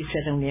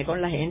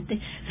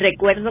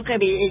 Recuerdo que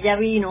ella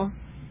vino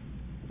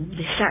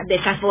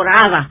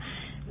desaforada,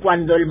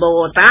 cuando el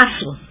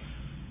Bogotazo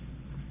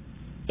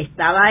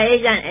estaba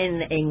ella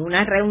en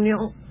una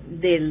reunión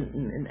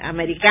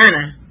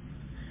americana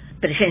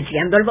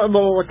presenciando el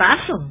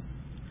Bogotazo,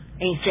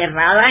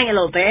 encerrada en el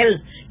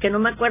hotel, que no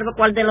me acuerdo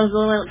cuál de los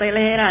dos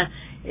hoteles era,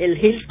 el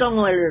Hilton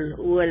o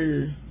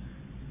el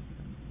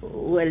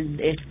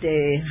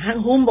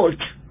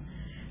Humboldt,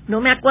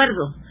 no me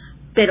acuerdo,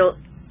 pero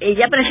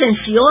ella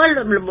presenció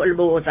el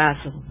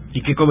Bogotazo.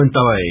 ¿Y qué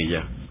comentaba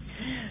ella?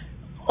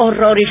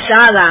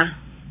 Horrorizada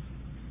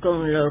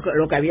con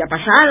lo que había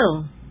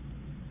pasado,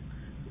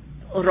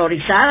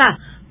 horrorizada,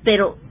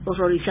 pero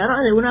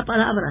horrorizada de una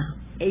palabra.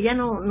 Ella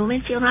no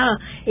mencionaba,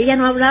 ella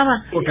no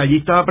hablaba. Porque allí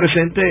estaba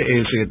presente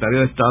el secretario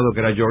de Estado, que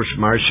era George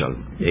Marshall,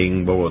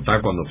 en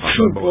Bogotá cuando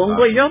pasó el Bogotá.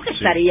 Supongo yo que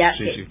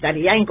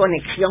estaría en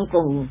conexión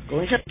con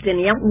eso.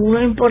 Tenía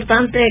una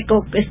importante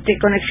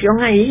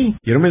conexión ahí.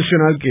 Quiero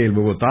mencionar que el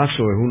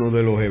Bogotazo es uno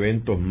de los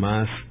eventos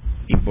más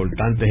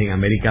importantes en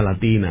América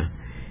Latina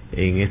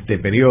en este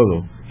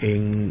periodo.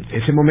 En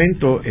ese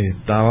momento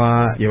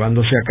estaba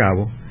llevándose a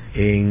cabo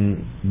en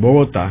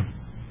Bogotá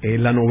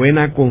la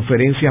 9ª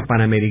Conferencia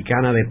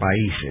Panamericana de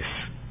Países,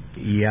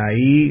 y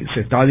ahí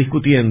se estaba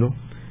discutiendo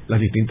las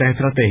distintas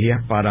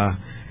estrategias para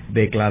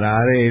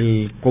declarar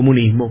el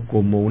comunismo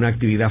como una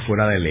actividad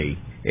fuera de ley.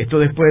 Esto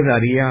después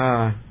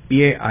daría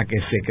pie a que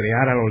se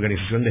creara la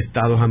Organización de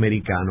Estados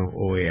Americanos,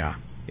 OEA.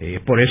 Es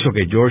por eso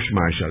que George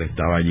Marshall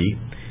estaba allí,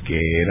 que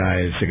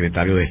era el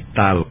secretario de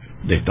Estado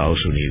de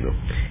Estados Unidos.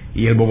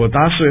 Y el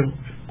Bogotazo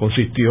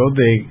consistió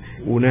de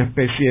una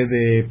especie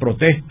de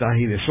protestas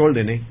y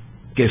desórdenes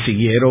que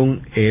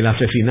siguieron el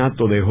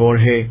asesinato de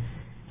Jorge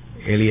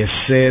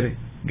Eliezer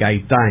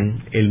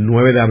Gaitán el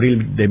 9 de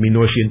abril de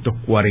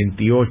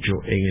 1948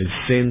 en el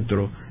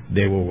centro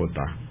de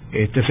Bogotá.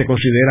 Este se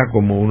considera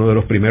como uno de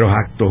los primeros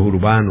actos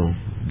urbanos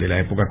de la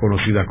época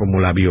conocida como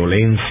la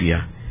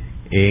violencia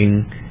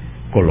en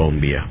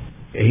Colombia.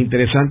 Es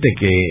interesante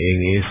que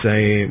en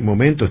ese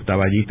momento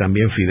estaba allí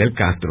también Fidel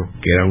Castro,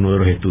 que era uno de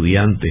los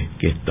estudiantes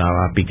que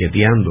estaba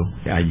piqueteando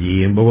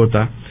allí en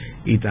Bogotá,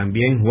 y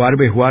también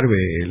Juarbe,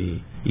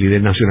 el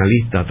líder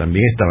nacionalista,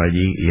 también estaba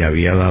allí y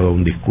había dado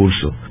un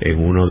discurso en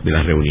una de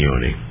las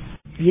reuniones.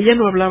 Y ella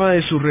no hablaba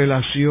de su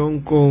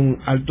relación con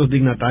altos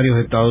dignatarios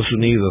de Estados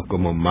Unidos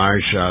como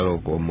Marshall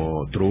o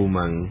como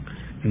Truman.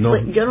 No.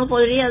 Pues yo no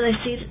podría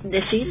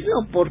decirlo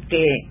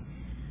porque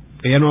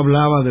ella no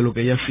hablaba de lo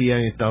que ella hacía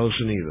en Estados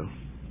Unidos.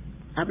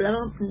 Hablaba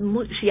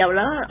muy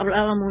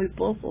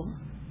poco.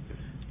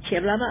 Si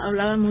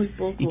hablaba muy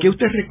poco. ¿Y qué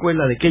usted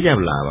recuerda de qué ella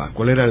hablaba?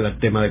 ¿Cuál era el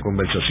tema de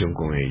conversación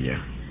con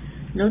ella?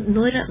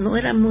 No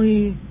era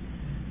muy,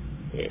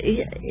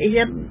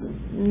 ella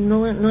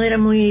no era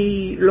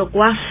muy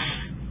locuaz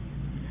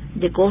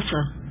de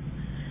cosas.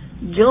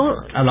 Yo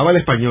hablaba el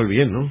español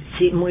bien, ¿no?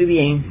 Sí, muy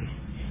bien.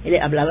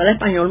 Hablaba el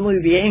español muy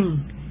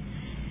bien.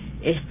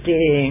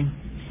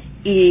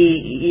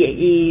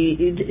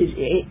 Y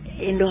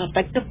en los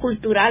aspectos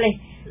culturales,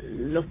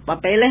 los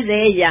papeles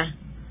de ella,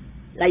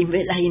 las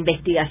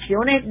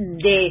investigaciones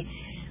de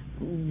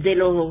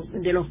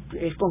los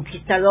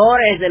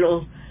conquistadores, de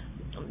los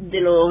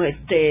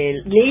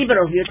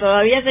libros. Yo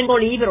todavía tengo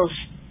libros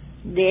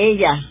de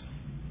ella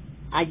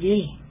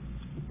allí,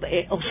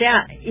 o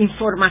sea,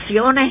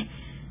 informaciones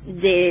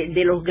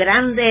de los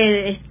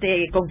grandes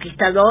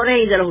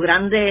conquistadores y de los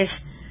grandes.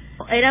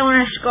 Era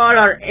una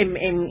scholar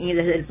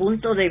desde el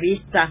punto de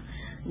vista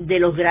de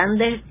los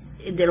grandes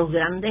de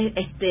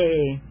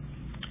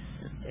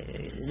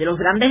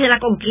la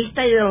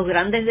conquista y de los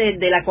grandes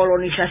de la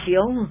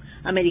colonización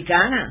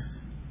americana.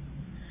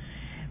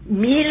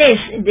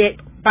 Miles de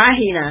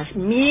páginas,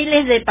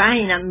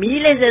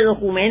 miles de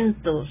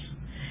documentos,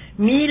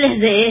 miles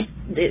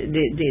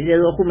de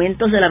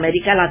documentos de la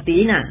América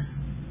Latina.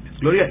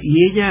 Gloria,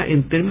 y ella,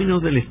 en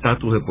términos del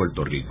estatus de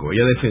Puerto Rico,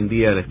 ella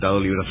defendía el Estado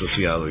Libre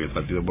Asociado y el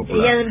Partido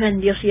Popular. Ella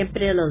defendió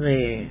siempre los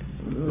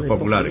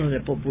populares. Los de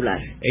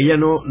populares. Ella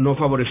no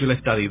favoreció la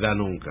estadidad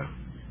nunca.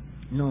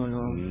 No.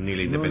 Ni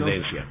la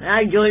independencia.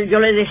 No. Yo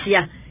le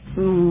decía,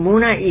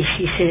 Muna, ¿y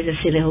si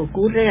se les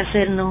ocurre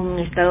hacernos un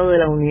Estado de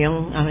la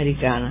Unión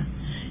Americana?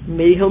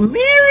 Me dijo,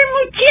 mire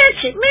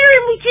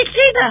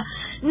muchachita,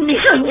 ni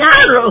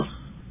soñarlo.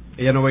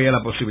 Ella no veía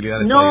la posibilidad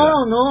de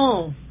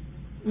No,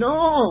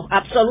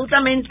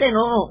 absolutamente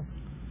no.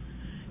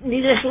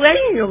 Ni de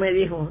sueño, me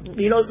dijo.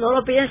 No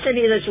lo piense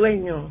ni de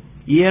sueño.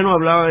 Y ella no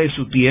hablaba de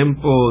su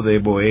tiempo de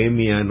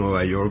bohemia en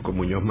Nueva York con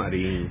Muñoz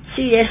Marín.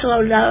 Sí, eso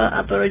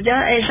hablaba, pero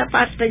ya esa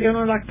parte yo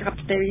no la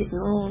capté,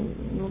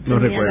 no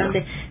recuerdo.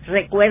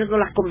 Recuerdo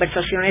las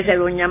conversaciones de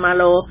Doña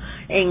Maló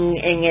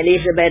en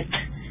Elizabeth,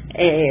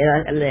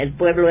 el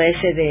pueblo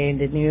ese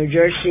de New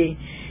Jersey,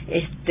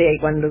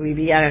 cuando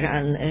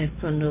vivía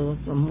con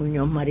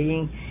Muñoz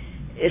Marín.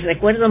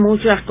 Recuerdo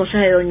mucho las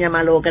cosas de Doña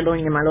Maló, que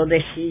Doña Maló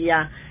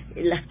decía,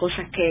 las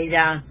cosas que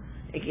ella,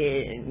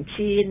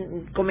 sí,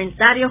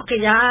 comentarios que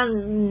ya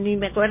ni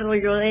me acuerdo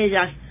yo de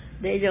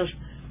ellos,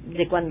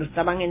 de cuando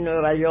estaban en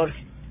Nueva York.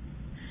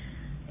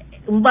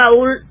 Un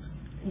baúl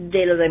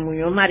de lo de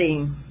Muñoz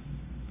Marín,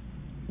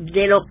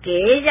 de lo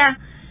que ella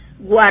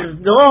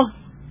guardó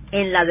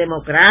en la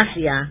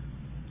democracia,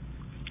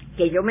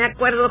 que yo me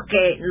acuerdo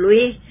que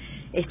Luis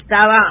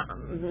estaba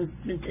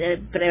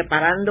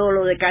preparando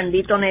lo de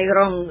Candito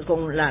Negrón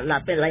con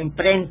la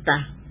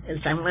imprenta,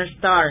 el Samuel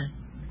Star,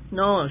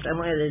 no,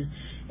 el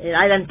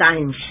Island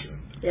Times,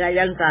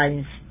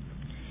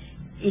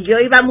 y yo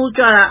iba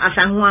mucho a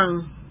San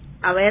Juan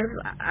a ver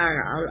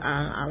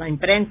a la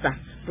imprenta,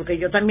 porque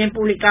yo también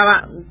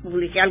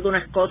publiqué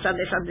algunas cosas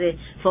de esas de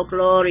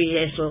folclore y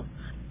eso.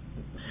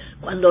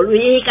 Cuando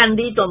Luis y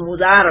Candito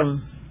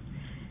mudaron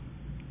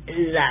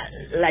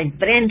la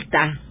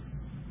imprenta,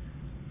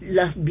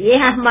 las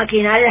viejas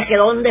maquinarias que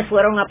dónde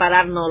fueron a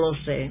parar no lo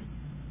sé,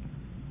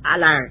 a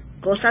la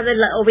cosa del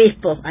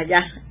obispo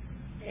allá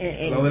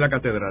al lado de la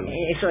catedral.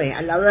 Eso es,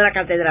 al lado de la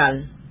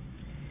catedral,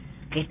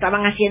 que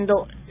estaban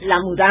haciendo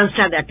la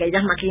mudanza de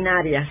aquellas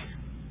maquinarias.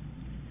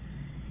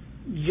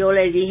 Yo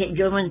le dije,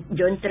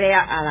 yo entré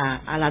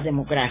a la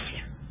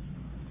democracia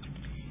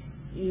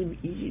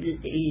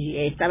y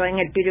estaba en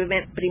el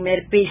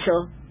primer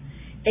piso.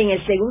 En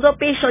el segundo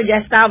piso ya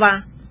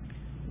estaba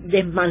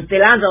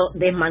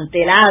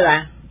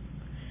desmantelada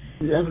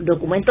los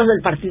documentos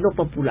del Partido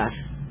Popular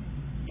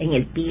en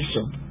el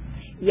piso,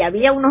 y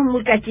había unos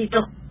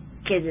muchachitos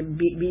que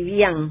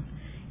vivían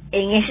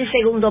en ese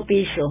segundo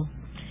piso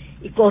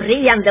y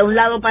corrían de un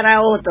lado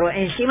para otro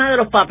encima de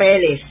los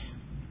papeles.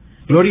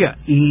 Gloria,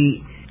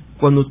 y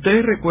cuando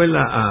usted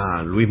recuerda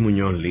a Luis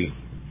Muñoz Lee,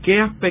 ¿qué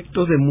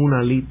aspectos de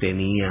Muna Lee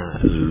tenía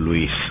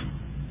Luis?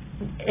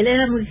 Él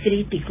era muy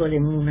crítico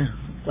de Muna.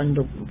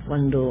 Cuando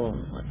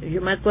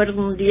yo me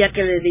acuerdo un día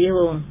que le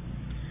dijo,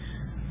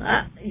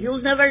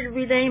 you'll never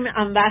be named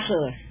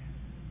ambassador,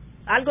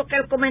 algo que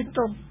él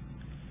comentó,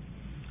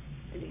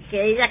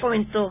 que ella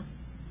comentó,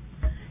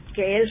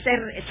 que él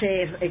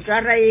se echó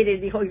a reír y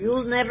dijo,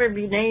 you'll never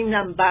be named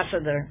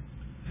ambassador,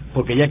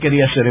 porque ella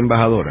quería ser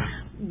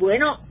embajadora.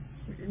 Bueno,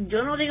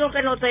 yo no digo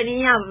que lo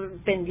tenía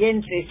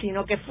pendiente,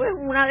 sino que fue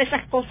una de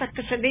esas cosas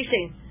que se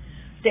dicen.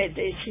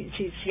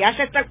 Si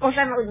haces tal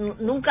cosa,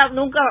 nunca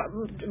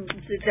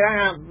te van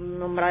a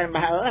nombrar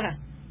embajadora.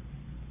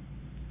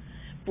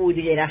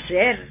 Pudiera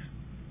ser,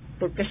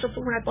 porque eso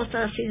fue una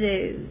cosa así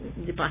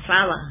de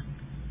pasada,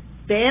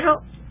 pero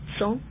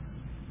son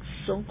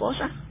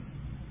cosas.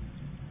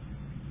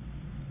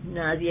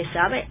 Nadie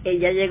sabe.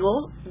 Ella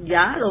llegó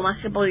ya lo más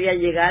que podía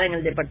llegar en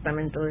el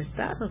Departamento de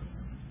Estado.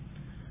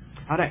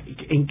 Ahora,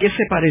 ¿en qué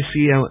se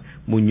parecía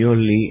Muñoz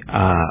Lee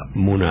a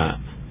Muna?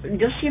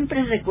 Yo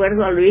siempre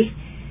recuerdo a Luis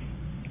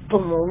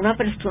como una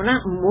persona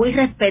muy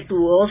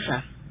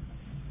respetuosa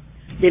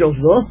de los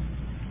dos,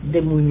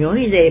 de Muñoz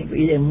y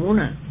de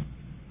Muna.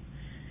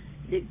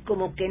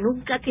 Como que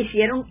nunca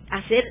quisieron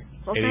hacer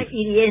cosas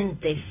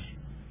hirientes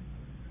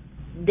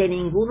de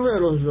ninguno de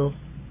los dos.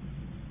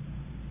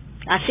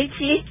 Así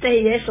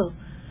chiste y eso,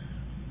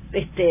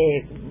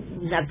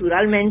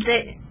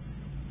 naturalmente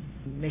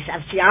me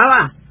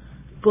saciaba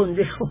con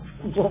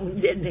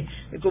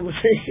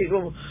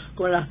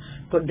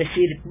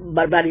decir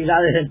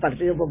barbaridades del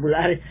Partido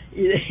Popular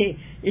y de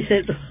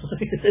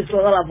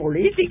toda la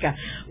política.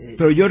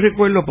 Pero yo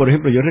recuerdo, por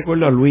ejemplo,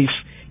 a Luis,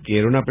 que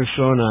era una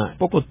persona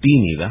poco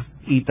tímida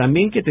y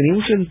también que tenía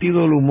un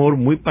sentido del humor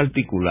muy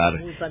particular,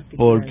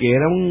 porque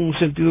era un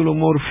sentido del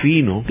humor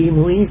fino y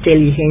muy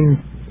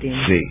inteligente.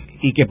 Sí,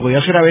 y que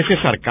podía ser a veces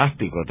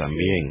sarcástico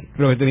también,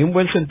 pero que tenía un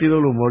buen sentido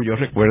del humor, yo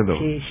recuerdo.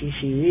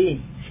 Sí,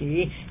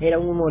 era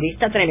un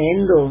humorista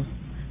tremendo.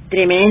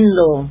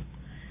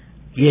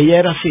 Y ella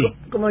era así.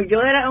 Como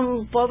yo era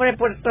una pobre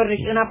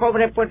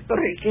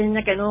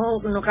puertorriqueña que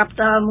no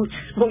captaba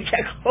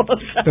muchas cosas.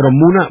 Pero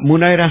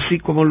Muna era así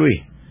como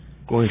Luis,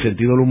 con el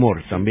sentido del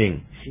humor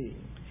también. Sí.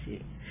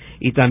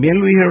 Y también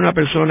Luis era una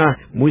persona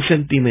muy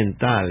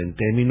sentimental en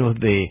términos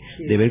de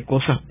ver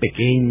cosas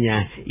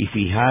pequeñas y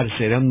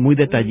fijarse, eran muy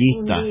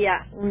detallistas.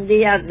 Un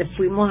día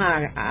fuimos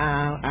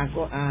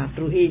a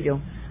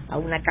Trujillo, a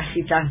una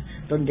casita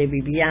donde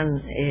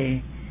vivían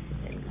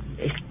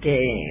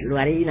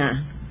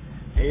Luarina,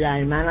 la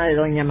hermana de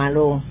Doña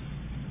Maló,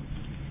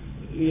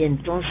 y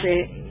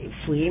entonces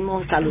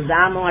fuimos,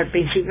 saludamos al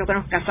principio que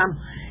nos casamos,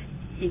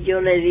 y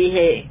yo le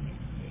dije,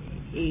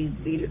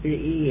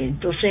 y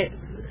entonces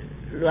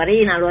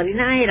Luarina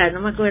era,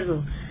 no me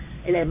acuerdo,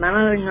 el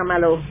hermano de Doña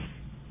Maló,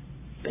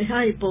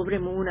 ay, pobre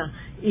Muna,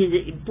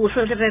 y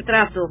puso ese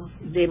retrato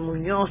de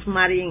Muñoz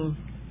Marín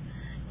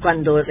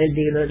cuando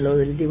lo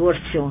del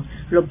divorcio,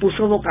 lo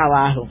puso boca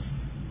abajo,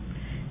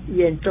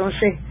 y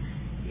entonces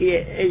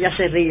ella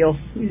se rió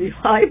y dijo,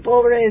 ay,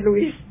 pobre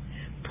Luis,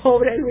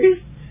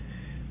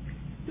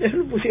 le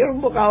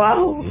pusieron boca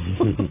abajo.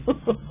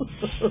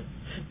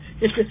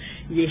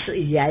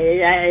 Y ya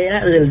ella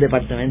era del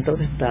Departamento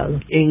de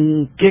Estado.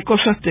 ¿En qué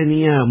cosas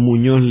tenía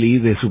Muñoz Lee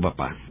de su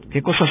papá?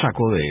 ¿Qué cosas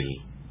sacó de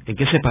él? ¿En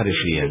qué se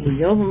parecía?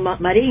 Muñoz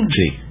Marín.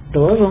 Sí.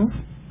 Todo.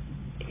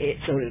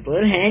 Sobre todo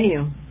el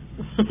genio.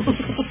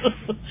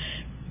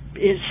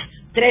 Es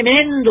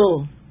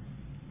tremendo.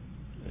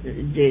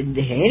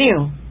 De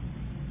genio.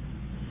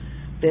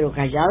 Pero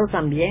callado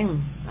también.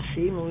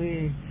 Así,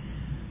 muy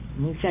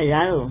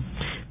callado.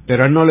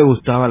 Pero a él no le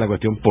gustaba la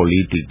cuestión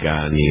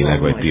política, ni la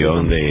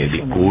cuestión de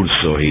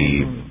discursos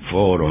y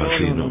foros,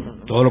 así, ¿no?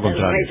 Todo lo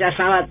contrario. Él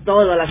rechazaba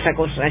todas esas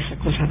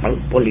cosas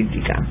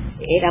políticas.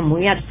 Era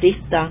muy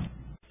artista.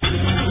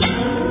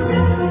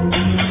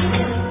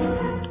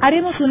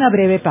 Haremos una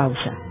breve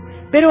pausa,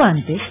 pero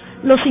antes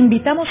los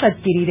invitamos a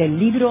adquirir el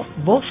libro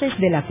Voces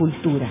de la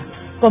Cultura,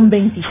 con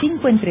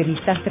 25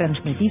 entrevistas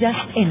transmitidas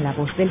en La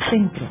Voz del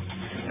Centro.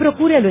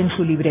 Procúrelo en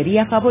su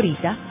librería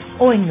favorita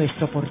o en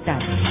nuestro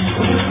portal.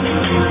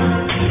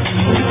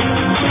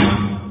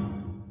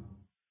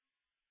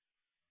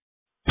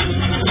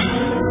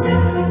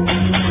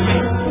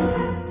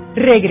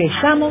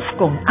 Regresamos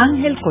con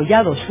Ángel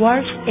Collado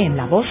Schwartz en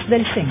La Voz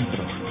del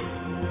Centro.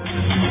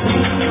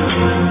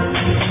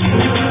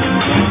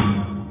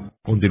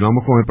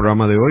 Continuamos con el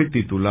programa de hoy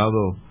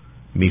titulado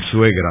Mi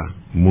suegra,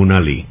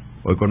 Munalí.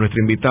 Hoy con nuestra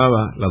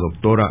invitada, la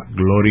doctora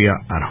Gloria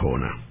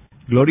Arjona.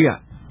 Gloria,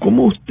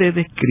 ¿cómo usted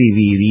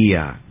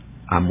describiría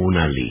a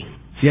Munalí?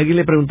 Si alguien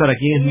le preguntara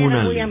quién es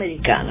Munalí.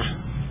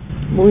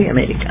 Muy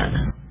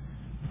americana,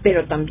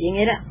 pero también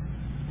era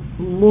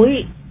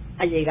muy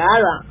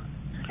allegada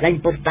a la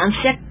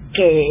importancia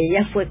que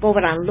ella fue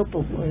cobrando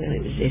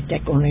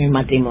con el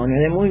matrimonio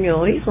de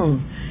Muñoz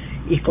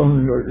y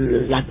con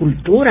la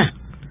cultura.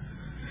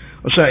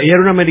 O sea, ella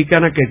era una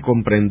americana que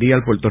comprendía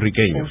al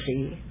puertorriqueño.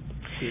 Sí,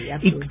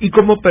 ¿Y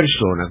como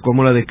persona,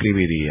 cómo la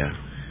describiría?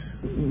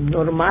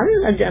 Normal,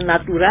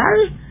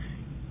 natural.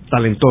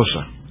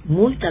 Talentosa.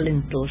 Muy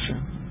talentosa.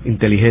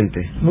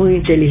 Inteligente. Muy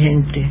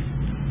inteligente.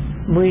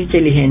 Muy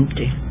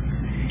inteligente.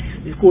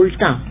 Y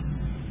culta,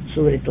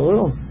 sobre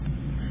todo.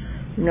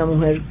 Una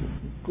mujer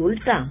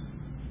culta.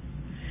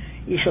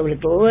 Y sobre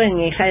todo en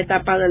esa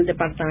etapa del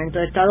Departamento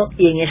de Estado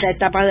y en esa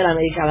etapa de la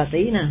América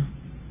Latina.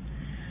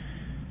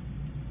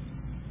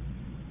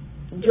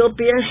 Yo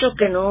pienso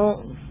que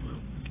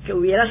que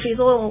hubiera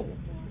sido,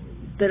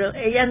 pero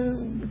ella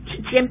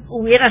siempre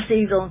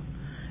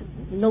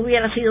no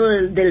hubiera sido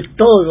del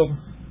todo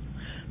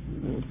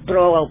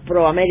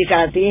pro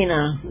América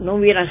Latina, no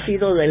hubiera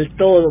sido del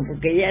todo,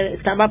 porque ella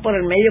estaba por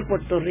el medio de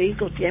Puerto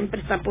Rico,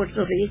 siempre está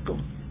Puerto Rico.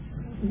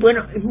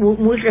 Bueno,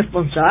 muy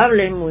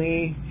responsable,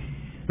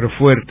 pero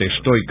fuerte,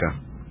 estoica.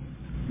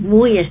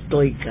 Muy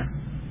estoica.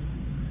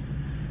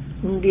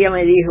 Un día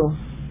me dijo: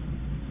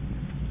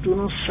 tú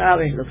no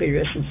sabes lo que yo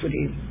he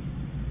sufrido,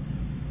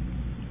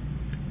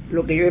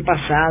 lo que yo he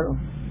pasado.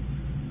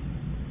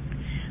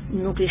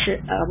 No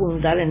quise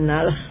abundar en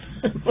nada.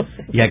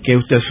 ¿Y a qué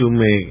usted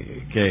asume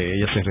que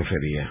ella se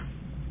refería?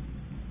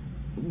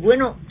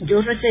 Bueno,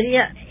 yo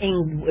refería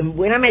en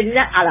buena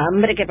medida al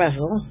hambre que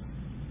pasó,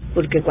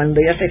 porque cuando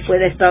ella se fue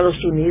de Estados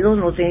Unidos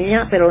no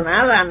tenía, pero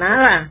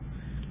nada.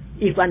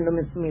 Y cuando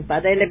mi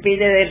padre le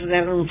pide de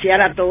renunciar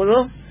a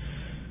todo,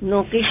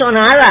 no quiso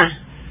nada.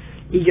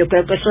 Y yo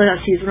creo que eso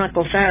ha sido una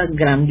cosa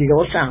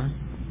grandiosa,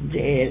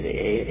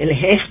 el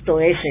gesto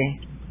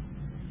ese.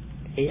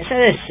 Ella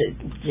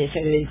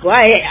se dedicó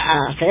a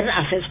hacer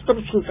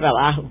su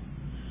trabajo.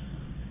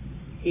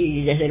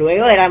 Y desde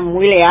luego era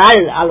muy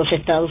leal a los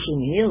Estados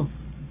Unidos.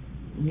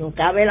 No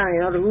cabe la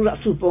menor duda.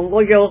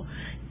 Supongo yo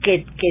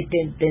que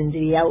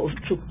tendría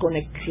sus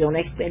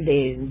conexiones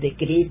de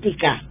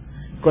crítica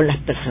con las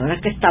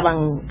personas que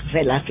estaban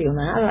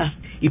relacionadas.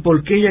 ¿Y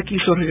por qué ella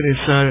quiso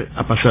regresar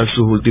a pasar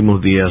sus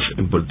últimos días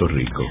en Puerto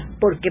Rico?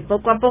 Porque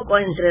poco a poco,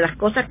 entre las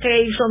cosas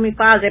que hizo mi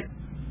padre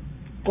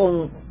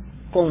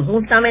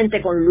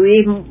conjuntamente con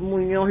Luis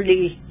Muñoz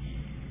Lee,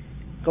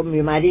 con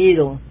mi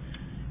marido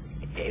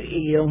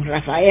y don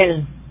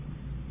Rafael,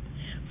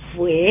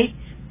 fue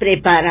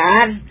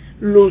preparar,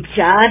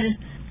 luchar,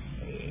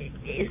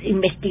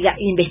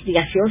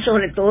 investigación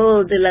sobre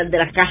todo de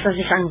las casas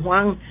de San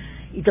Juan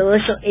y todo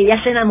eso.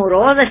 Ella se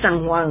enamoró de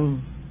San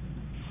Juan.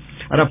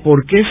 Ahora,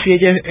 ¿por qué, si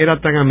ella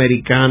era tan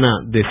americana,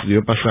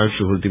 decidió pasar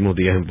sus últimos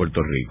días en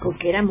Puerto Rico?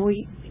 Porque era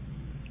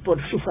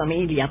por su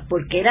familia,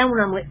 porque era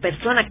una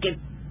persona que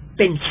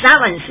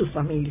pensaba en su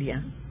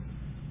familia.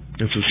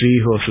 En sus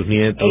hijos, sus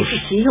nietos. En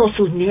sus hijos,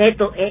 sus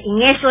nietos.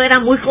 En eso era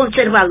muy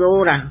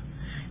conservadora,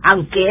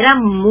 aunque era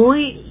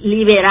muy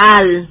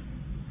liberal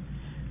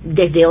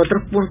desde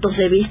otros puntos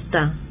de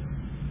vista.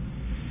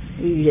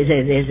 Y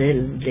desde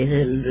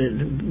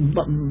el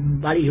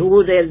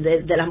ballyhoo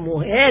de las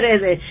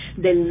mujeres,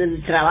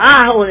 del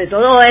trabajo, de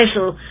todo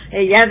eso.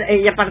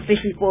 Ella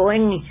participó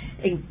en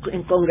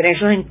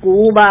congresos en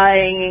Cuba,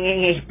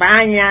 en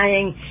España,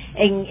 en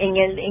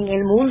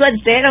el mundo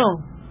entero,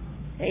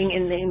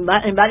 en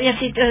varios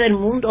sitios del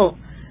mundo,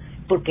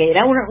 porque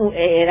era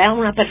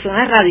una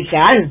persona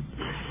radical,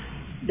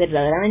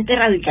 verdaderamente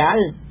radical.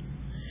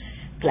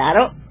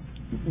 Claro,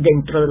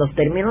 dentro de los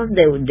términos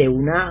de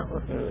una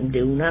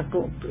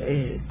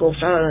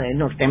cosa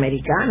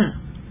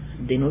norteamericana,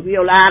 de no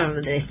violar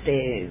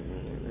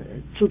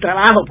su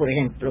trabajo, por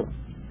ejemplo.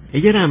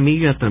 Ella era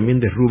amiga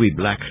también de Ruby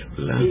Black,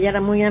 ¿verdad? Ella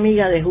era muy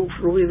amiga de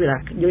Ruby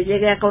Black. Yo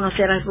llegué a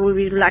conocer a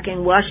Ruby Black en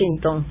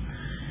Washington,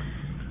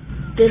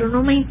 pero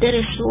no me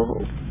interesó.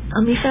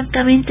 A mí,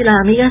 francamente, las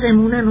amigas de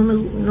Muna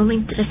no me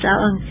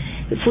interesaban.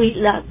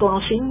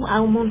 Conocí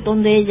a un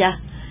montón de ellas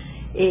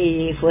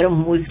fueron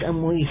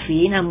muy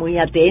finas, muy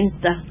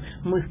atentas,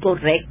 muy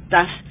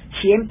correctas,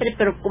 siempre,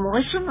 pero como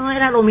eso no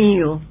era lo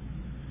mío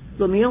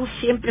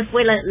siempre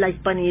fue la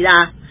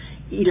hispanidad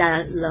y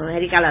la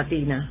América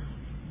Latina,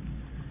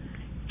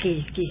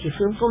 que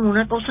fue como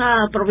una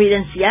cosa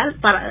providencial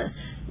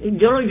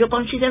yo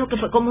considero que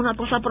fue como una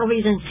cosa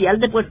providencial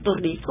de Puerto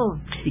Rico.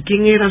 ¿Y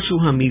quién eran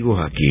sus amigos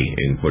aquí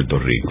en Puerto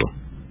Rico?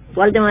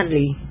 Waldemar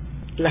Lee,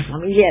 la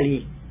familia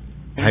Lee.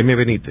 Jaime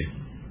Benítez.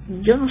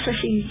 Yo no sé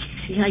si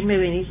Jaime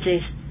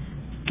Benítez,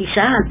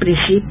 quizás al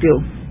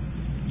principio,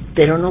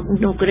 pero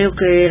no creo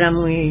que era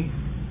muy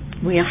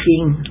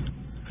afín.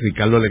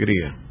 Ricardo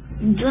Alegría.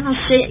 Yo no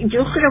sé,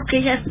 yo creo que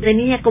ella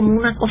tenía como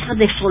una cosa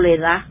de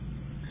soledad.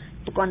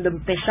 Cuando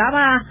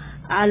empezaba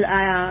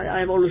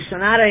a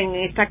evolucionar en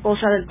esta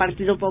cosa del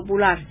Partido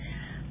Popular,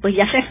 pues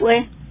ya se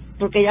fue,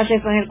 porque ella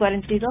se fue en el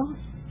 42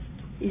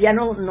 y ya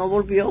no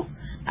volvió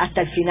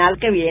hasta el final,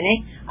 que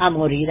viene a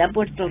morir a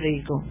Puerto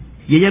Rico.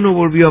 ¿Y ella no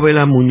volvió a ver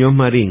a Muñoz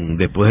Marín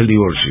después del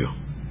divorcio?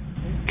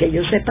 Que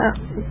yo sepa,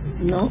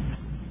 no,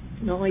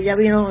 ella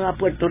vino a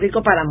Puerto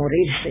Rico para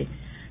morirse.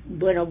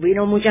 Bueno,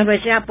 vino muchas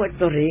veces a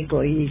Puerto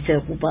Rico y se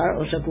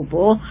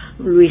ocupó,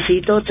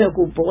 Luisito se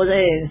ocupó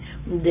de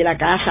la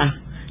casa,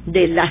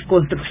 de las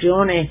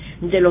construcciones,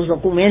 de los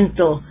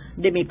documentos,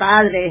 de mi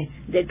padre,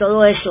 de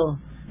todo eso,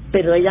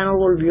 pero ella no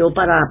volvió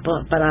para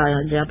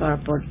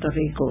Puerto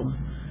Rico.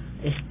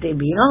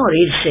 Vino a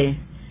morirse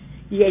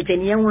y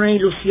tenía una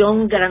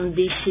ilusión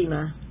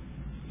grandísima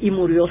y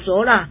murió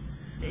sola.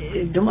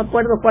 Yo me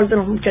acuerdo cuál de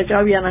los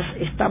muchachos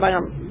estaba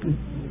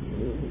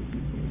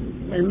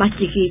el más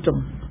chiquito.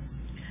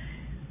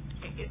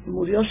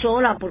 Murió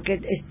sola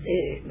porque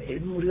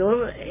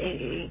murió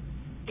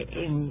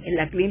en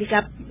la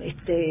clínica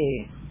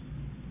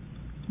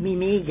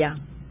Mimilla,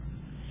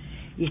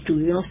 y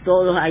estuvimos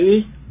todos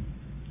ahí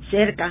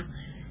cerca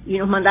y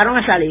nos mandaron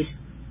a salir.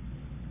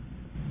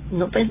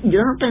 Yo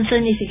no pensé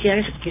ni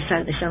siquiera que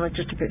esa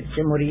noche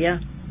se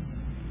moría.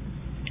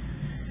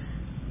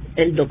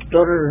 El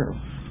doctor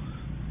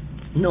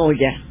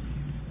Noya,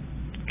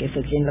 que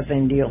fue quien la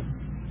atendió,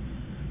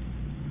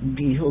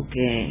 dijo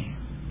que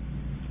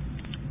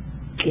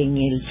en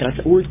el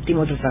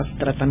último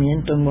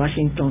tratamiento en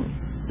Washington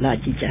la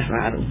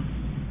achicharraron.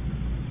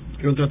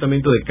 Era un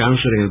tratamiento de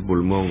cáncer en el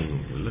pulmón,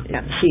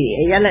 ¿verdad? Sí,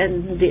 ella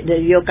le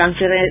dio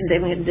cáncer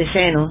de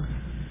seno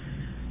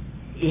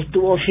y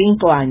estuvo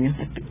 5 años.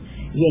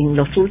 Y en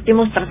los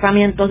últimos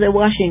tratamientos de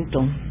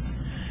Washington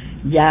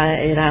ya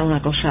era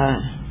una cosa.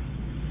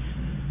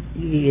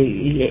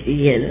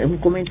 Y un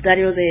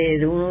comentario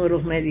de uno de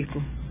los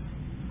médicos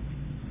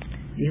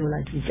dijo: la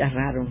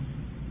achicharraron.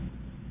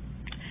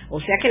 O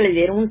sea que le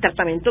dieron un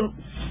tratamiento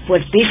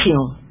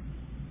fuertísimo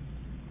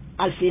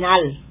al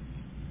final,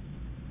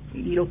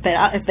 y lo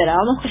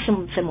esperábamos que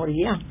se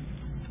moría,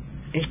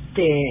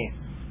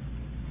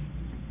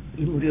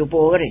 y murió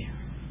pobre,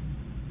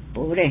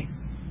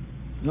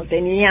 no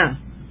tenía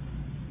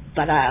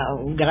para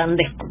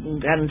grandes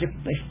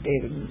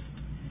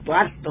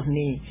cuartos,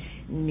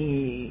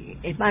 ni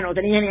es más, no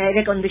tenía ni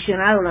aire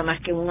acondicionado, nada más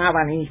que un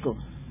abanico.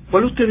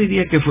 ¿Cuál usted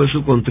diría que fue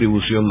su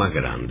contribución más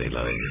grande,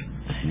 la de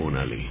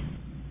Muna Lee?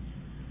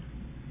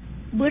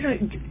 Bueno,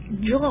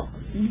 yo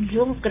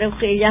creo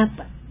que ella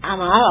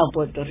amaba a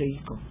Puerto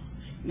Rico,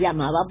 y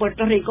amaba a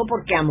Puerto Rico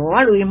porque amó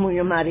a Luis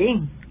Muñoz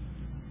Marín,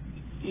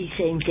 y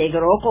se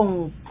integró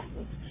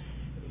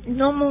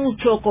no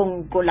mucho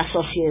con la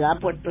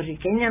sociedad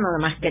puertorriqueña, nada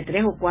más que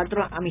 3 o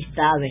 4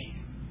 amistades,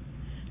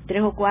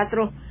 3 o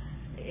 4,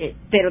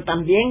 pero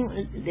también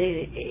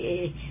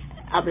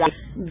hablar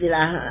de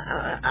las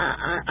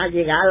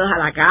allegados a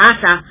la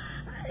casa,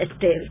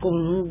 con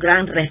un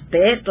gran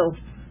respeto.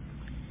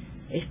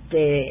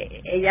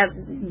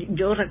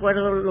 Yo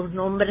recuerdo los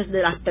nombres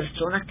de las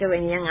personas que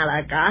venían a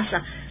la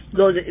casa.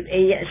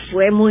 Ella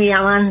fue muy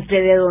amante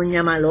de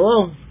doña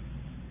Maló.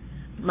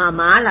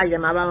 Mamá, la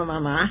llamaba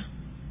mamá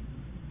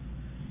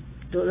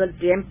todo el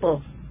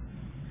tiempo.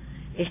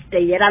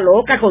 Y era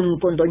loca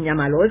con doña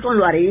Maló y con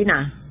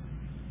Loarina,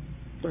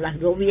 con las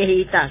 2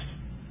 viejitas.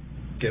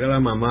 Que era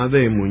la mamá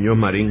de Muñoz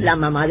Marín. La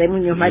mamá de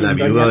Muñoz Marín. La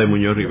viuda de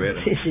Muñoz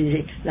Rivera.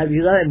 Sí, la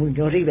viuda de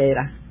Muñoz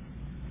Rivera.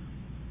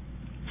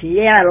 Sí,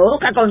 era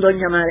loca con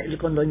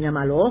doña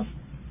Maló.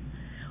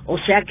 O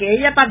sea que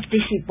ella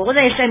participó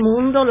de ese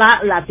mundo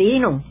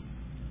latino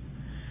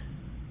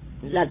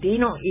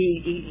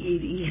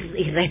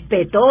y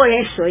respetó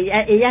eso.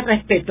 Ella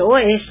respetó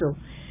eso.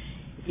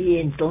 Y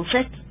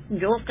entonces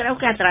yo creo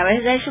que a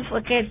través de eso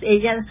fue que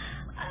ella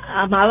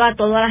amaba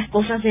todas las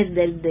cosas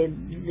de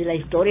la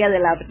historia de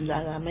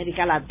la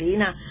América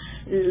Latina,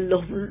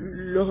 los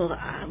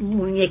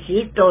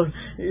muñequitos,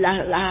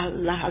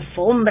 las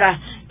alfombras,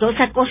 todas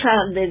esas cosas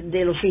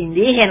de los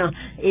indígenas,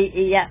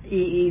 y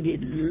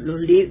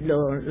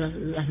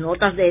las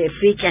notas de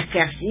fichas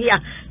que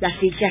hacía,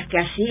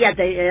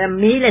 eran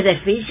miles de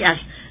fichas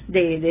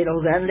de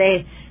los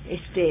grandes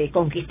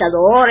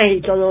conquistadores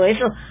y todo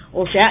eso.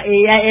 O sea,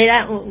 ella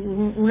era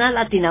una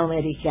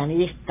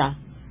latinoamericanista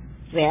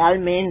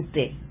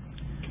realmente.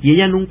 Y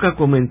ella nunca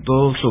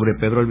comentó sobre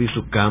Pedro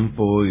Albizu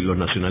Campos y los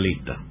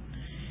nacionalistas.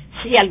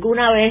 Sí,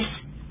 alguna vez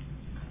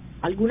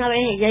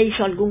ella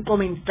hizo algún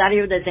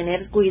comentario de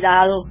tener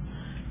cuidado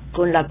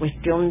con la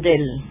cuestión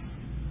del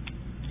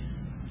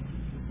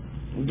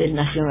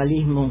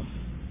nacionalismo.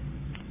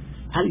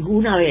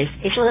 Alguna vez.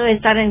 Eso debe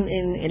estar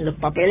en los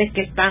papeles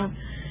que están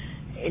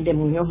de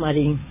Muñoz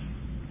Marín.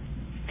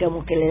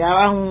 Como que le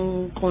daba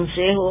un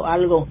consejo,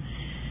 algo,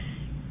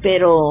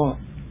 pero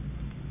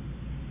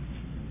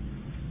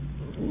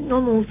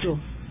no mucho,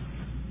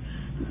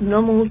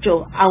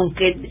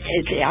 aunque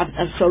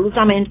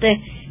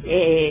absolutamente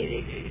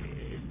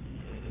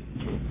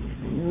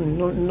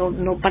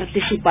no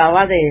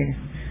participaba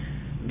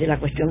de la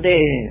cuestión de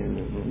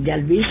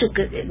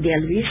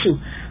Albizu.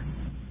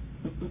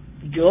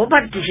 Yo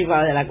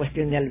participaba de la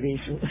cuestión de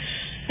Albizu,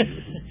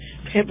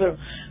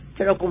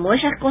 pero como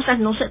esas cosas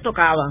no se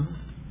tocaban,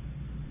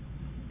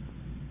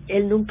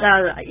 ella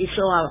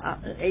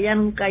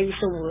nunca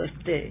hizo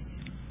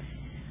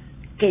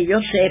que yo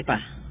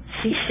sepa.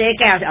 Sí sé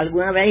que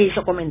alguna vez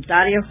hizo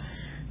comentarios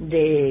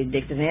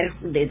de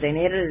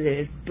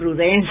tener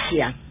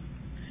prudencia.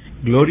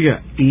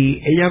 Gloria, y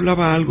ella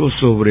hablaba algo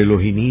sobre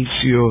los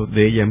inicios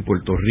de ella en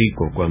Puerto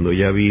Rico, cuando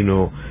ella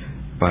vino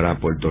para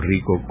Puerto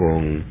Rico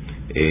con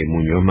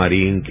Muñoz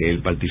Marín, que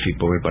él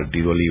participó en el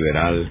Partido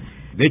Liberal.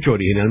 De hecho,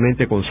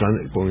 originalmente con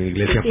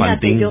Iglesias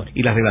Pantín,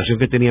 y la relación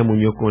que tenía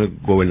Muñoz con el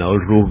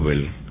gobernador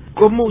Roosevelt.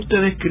 ¿Cómo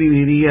usted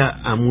describiría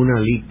a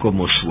Munalí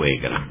como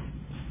suegra?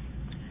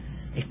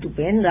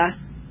 Estupenda,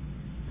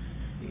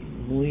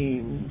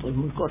 muy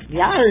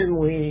cordial,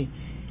 muy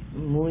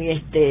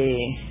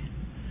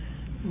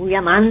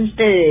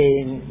amante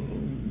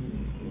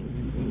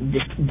de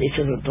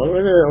sobre todo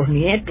de los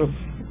nietos.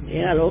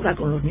 Era loca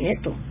con los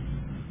nietos.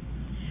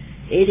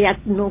 Ella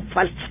no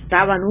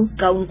faltaba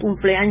nunca un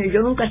cumpleaños. Yo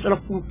nunca se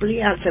los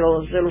cumplía, se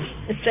los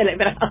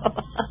celebraba.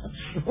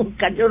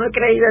 Nunca. Yo no he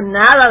creído en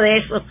nada de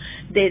eso,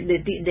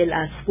 de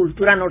la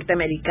cultura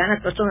norteamericana.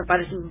 Todo eso me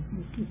parece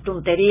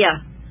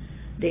tontería,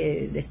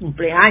 de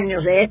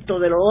cumpleaños, de esto,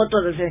 de lo otro.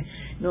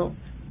 No.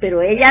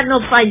 Pero ella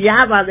no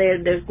fallaba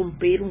de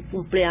cumplir un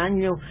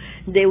cumpleaños,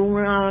 de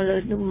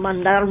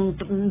mandar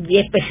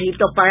 10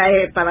 pesitos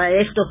para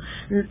esto,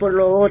 por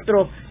lo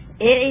otro.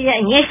 Ella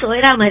en eso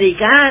era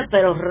americana,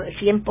 pero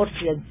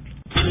 100%.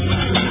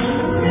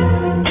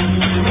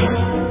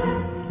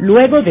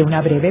 Luego de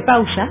una breve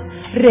pausa,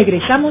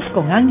 regresamos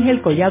con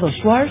Ángel Collado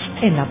Schwartz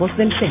en La Voz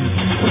del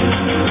Centro.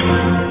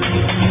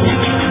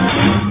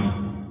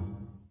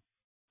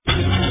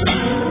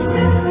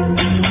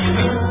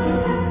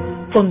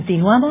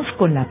 Continuamos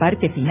con la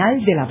parte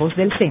final de La Voz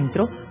del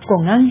Centro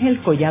con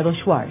Ángel Collado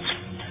Schwartz.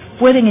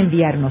 Pueden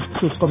enviarnos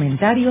sus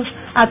comentarios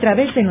a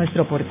través de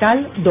nuestro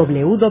portal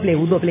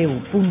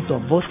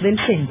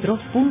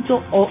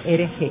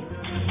www.vozdelcentro.org.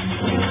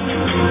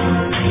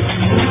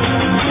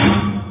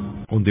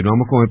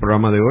 Continuamos con el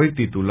programa de hoy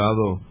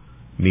titulado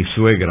Mi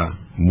suegra,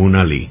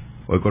 Munalí.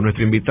 Hoy con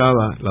nuestra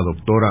invitada, la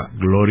doctora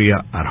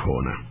Gloria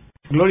Arjona.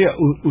 Gloria,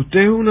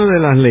 usted es una de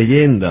las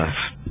leyendas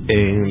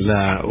en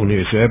la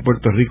Universidad de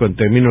Puerto Rico en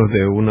términos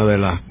de una de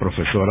las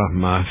profesoras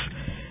más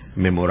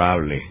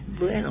memorables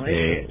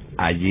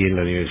allí en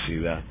la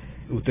universidad.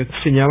 Usted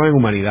enseñaba en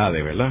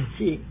humanidades, ¿verdad?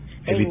 Sí.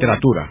 ¿En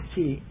literatura?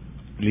 Sí.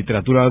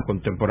 ¿Literatura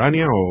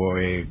contemporánea o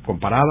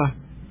comparada?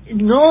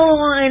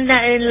 No, en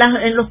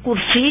los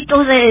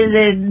cursitos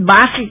de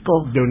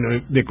básicos.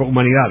 De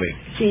humanidades.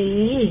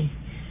 Sí,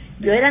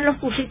 yo era en los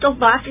cursitos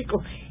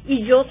básicos.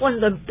 Y yo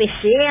cuando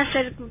empecé a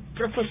ser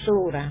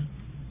profesora,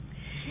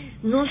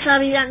 no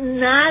sabía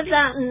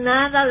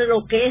nada de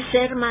lo que es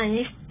ser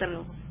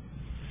maestro.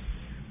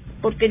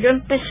 Porque yo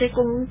empecé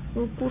con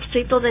un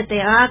cursito de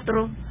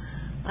teatro,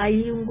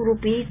 ahí un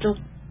grupito,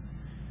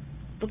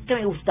 porque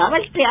me gustaba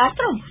el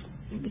teatro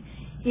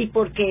y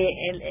porque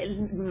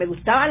me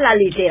gustaba la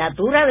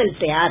literatura del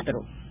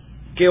teatro.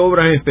 ¿Qué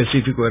obras en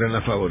específico eran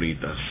las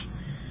favoritas?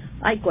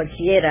 Ay,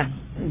 cualquiera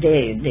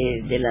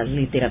de la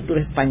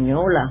literatura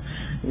española,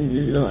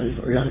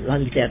 la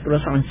literatura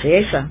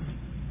francesa,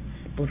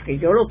 porque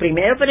yo lo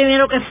primero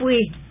que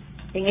fui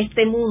en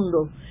este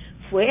mundo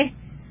fue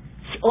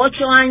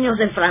 8 años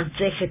de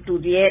francés.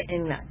 Estudié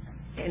en la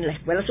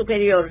escuela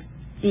superior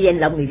y en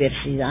la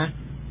universidad.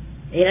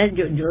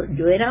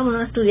 Yo era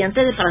una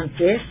estudiante de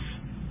francés,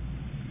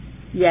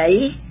 y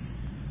ahí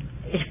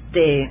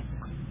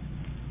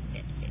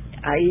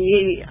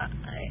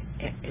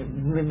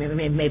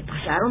me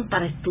pasaron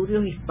para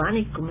estudios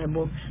hispánicos,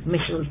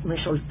 me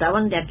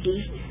soltaban de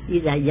aquí y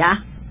de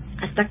allá,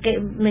 hasta que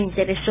me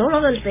interesó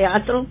lo del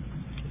teatro,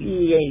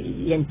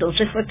 y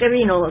entonces fue que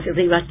vino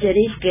Rivas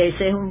Cherif, que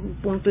ese es un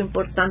punto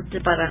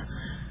importante para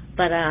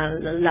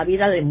la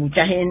vida de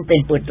mucha gente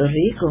en Puerto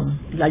Rico.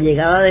 La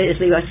llegada de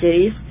Rivas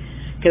Cherif,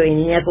 que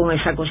venía con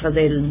esa cosa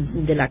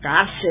de la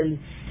cárcel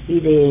y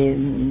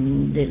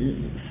del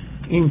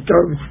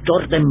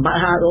introductor de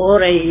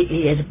embajadores,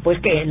 y después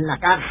que en la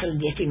cárcel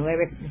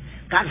 19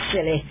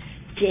 cárceles,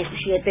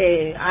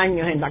 7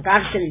 años en la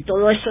cárcel y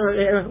todo eso.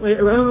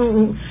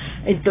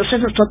 Entonces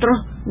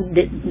nosotros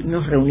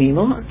nos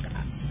reunimos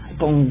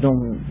con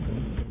don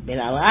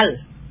Velaval.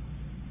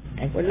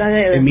 ¿Te acuerdas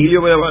de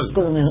Emilio Velaval?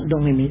 Con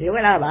don Emilio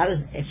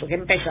Velaval, eso que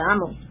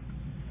empezamos.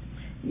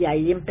 Y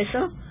ahí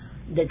empezó.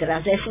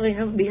 Detrás de eso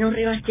vino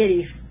Rivas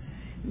Cherif.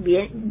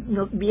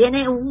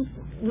 Viene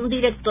un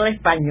director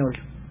español.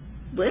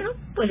 Bueno,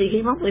 pues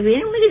dijimos, pues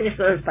viene un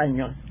director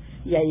español.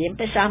 Y ahí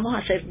empezamos a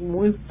hacer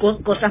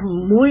cosas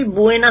muy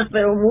buenas,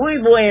 pero muy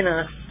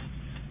buenas.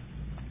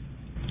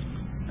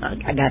 A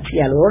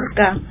García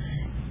Lorca.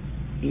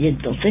 Y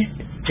entonces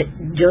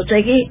yo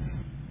seguí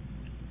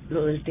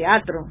lo del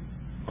teatro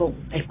con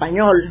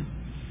español,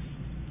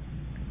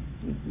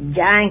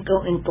 ya en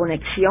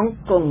conexión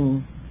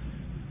con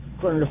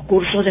los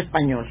cursos de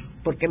español,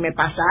 porque me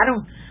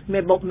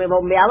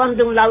bombeaban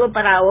de un lado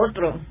para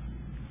otro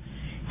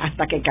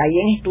hasta que caí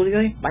en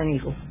estudios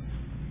hispánicos.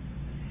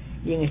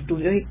 Y en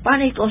estudios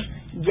hispánicos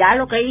ya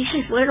lo que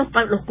hice fue los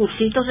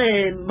cursitos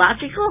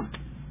básicos.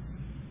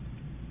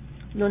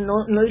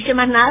 No hice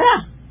más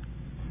nada,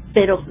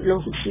 pero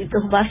los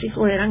cursitos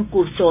básicos eran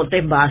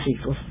cursotes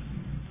básicos,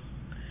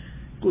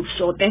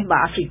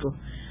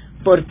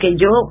 porque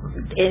yo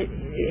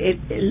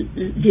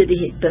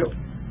dije, pero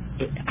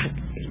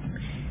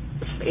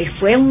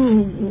fue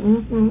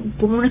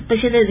como una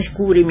especie de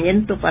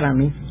descubrimiento para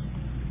mí.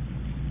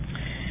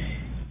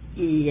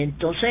 Y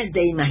entonces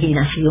de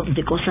imaginación,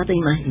 de cosas de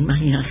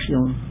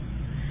imaginación.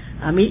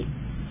 A mí,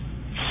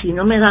 si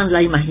no me dan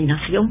la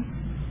imaginación,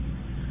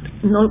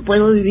 no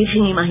puedo vivir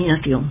sin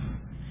imaginación.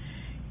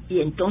 Y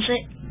entonces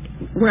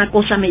una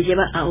cosa me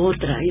lleva a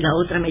otra, y la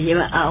otra me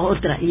lleva a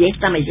otra, y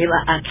esta me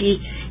lleva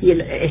aquí, y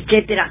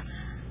etcétera.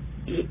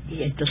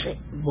 Y entonces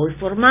voy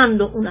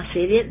formando una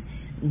serie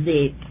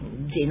de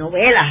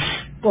novelas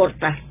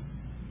cortas.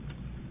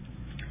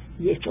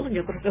 Y esto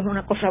yo creo que es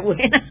una cosa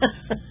buena.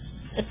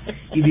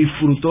 ¿Y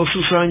disfrutó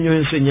sus años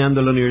enseñando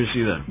en la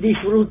universidad?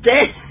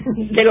 Disfruté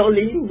de lo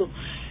lindo.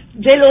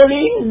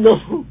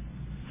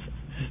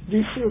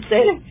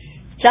 Disfruté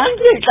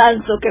tanto y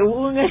tanto que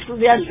hubo un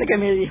estudiante que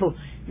me dijo,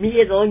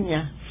 mire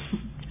doña,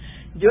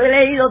 yo he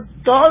leído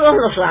todos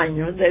los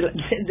años de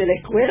la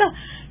escuela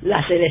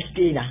La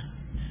Celestina,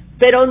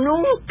 pero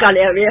nunca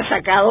le había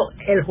sacado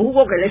el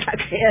jugo que le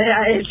saqué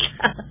a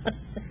ella.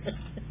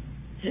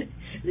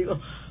 Digo,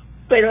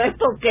 pero es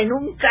porque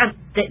nunca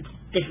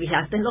te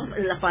fijaste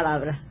en las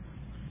palabras.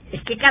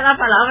 Es que cada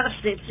palabra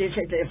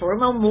se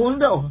forma un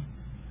mundo.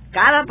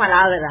 Cada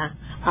palabra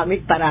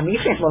para mí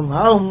se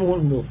formaba un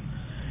mundo.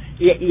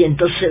 Y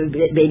entonces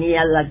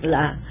venía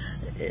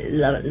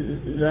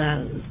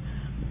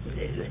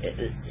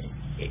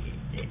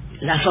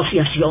la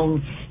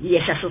asociación, y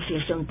esa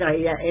asociación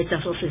traía esta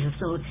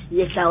asociación,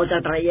 y esta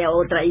otra traía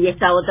otra, y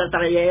esta otra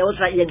traía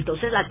otra, y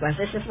entonces la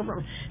clase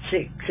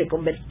se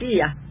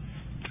convertía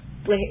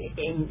pues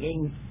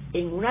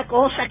en una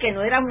cosa que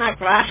no era una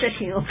clase,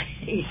 sino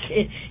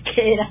que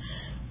era.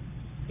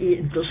 Y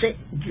entonces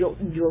yo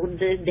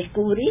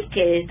descubrí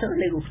que esto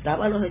le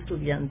gustaba a los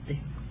estudiantes.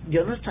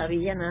 Yo no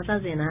sabía nada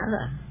de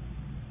nada.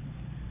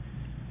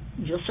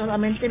 Yo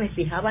solamente me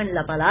fijaba en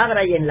la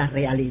palabra y en la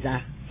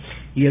realidad.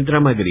 ¿Y el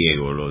drama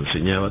griego lo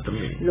enseñaba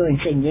también? Lo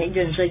enseñé,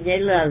 yo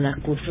enseñé los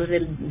cursos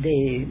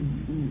de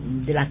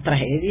las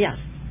tragedias.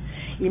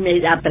 Y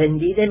me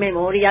aprendí de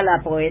memoria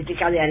la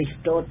poética de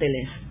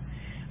Aristóteles.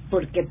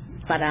 Porque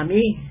para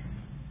mí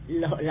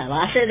la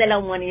base de la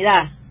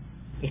humanidad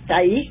está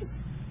ahí,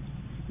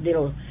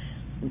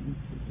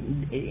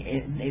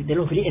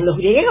 en los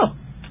griegos.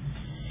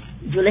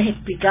 Yo les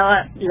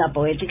explicaba la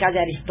poética de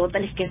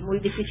Aristóteles, que es muy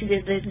difícil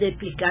de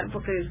explicar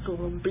porque es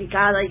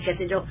complicada y qué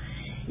sé yo,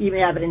 y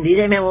me aprendí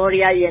de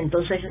memoria, y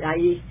entonces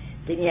ahí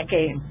tenía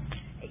que,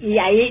 y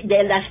ahí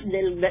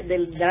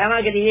del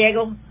drama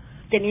griego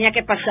tenía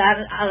que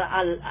pasar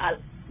a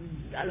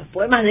los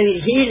poemas de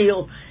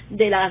Virgilio,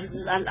 de a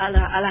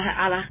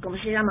las ¿cómo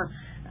se llama?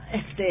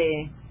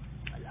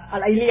 A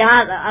la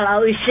Ilíada, a la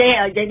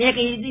Odisea, y tenía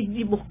que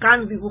ir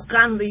buscando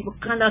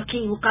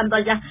aquí, buscando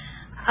allá,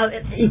 a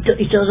ver, y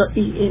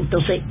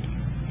entonces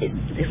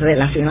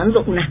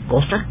relacionando unas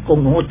cosas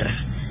con otras.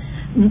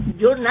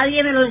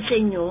 Nadie me lo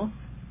enseñó,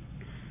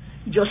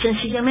 yo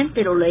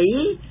sencillamente lo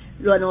leí,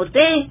 lo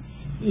anoté,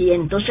 y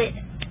entonces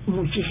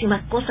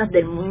muchísimas cosas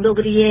del mundo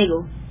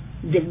griego,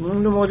 del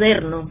mundo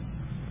moderno,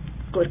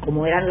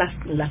 como eran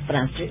las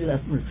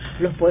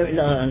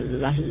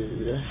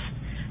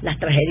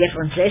tragedias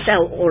francesas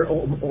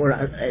o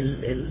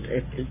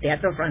el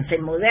teatro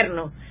francés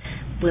moderno,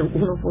 pues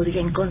uno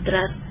podría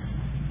encontrar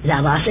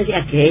la base de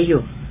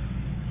aquello,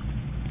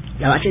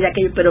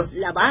 pero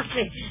la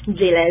base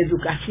de la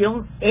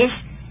educación es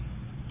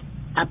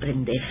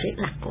aprenderse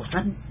las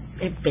cosas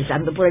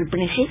empezando por el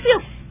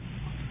principio,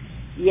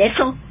 y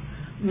eso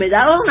me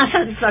daba una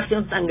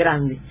satisfacción tan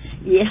grande.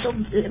 Y eso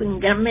en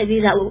gran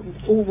medida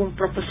hubo un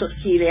profesor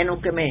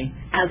chileno que me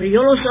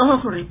abrió los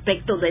ojos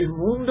respecto del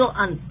mundo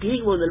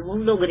antiguo, del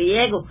mundo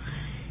griego,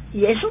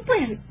 y eso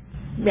pues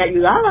me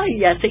ayudaba,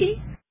 y así.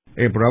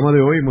 En el programa de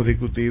hoy hemos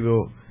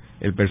discutido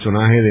el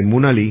personaje de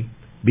Munalí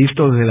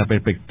visto desde la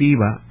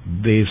perspectiva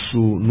de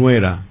su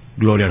nuera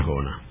Gloria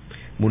Arjona.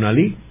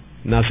 Munalí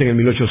nace en el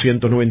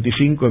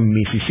 1895 en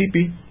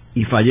Mississippi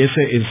y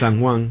fallece en San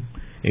Juan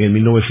en el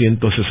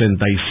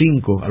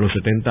 1965 a los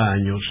 70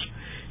 años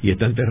y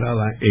está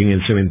enterrada en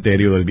el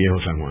cementerio del Viejo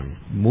San Juan.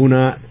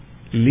 Muna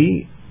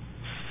Lee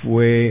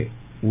fue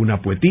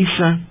una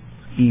poetisa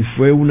y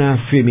fue una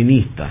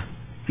feminista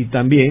y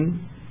también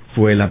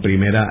fue la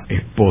primera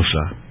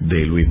esposa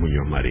de Luis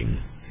Muñoz Marín.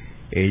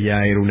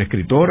 Ella era una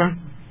escritora,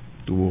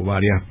 tuvo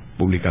varias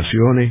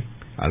publicaciones,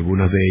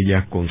 algunas de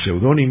ellas con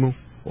seudónimo,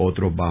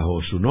 otros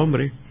bajo su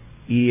nombre,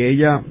 y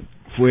ella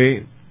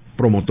fue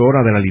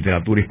promotora de la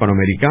literatura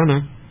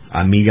hispanoamericana,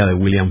 amiga de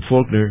William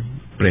Faulkner,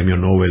 Premio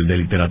Nobel de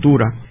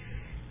Literatura,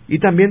 y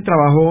también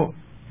trabajó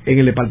en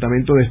el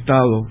Departamento de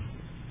Estado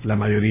la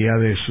mayoría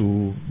de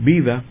su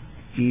vida,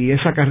 y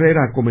esa carrera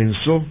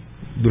comenzó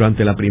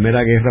durante la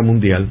Primera Guerra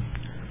Mundial,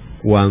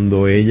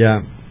 cuando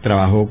ella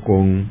trabajó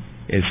con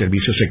el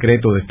Servicio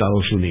Secreto de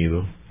Estados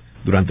Unidos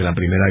durante la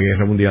Primera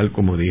Guerra Mundial,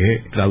 como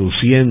dije,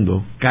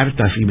 traduciendo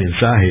cartas y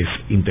mensajes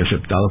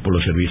interceptados por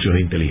los servicios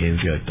de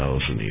inteligencia de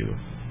Estados Unidos.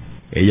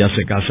 Ella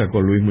se casa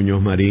con Luis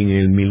Muñoz Marín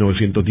en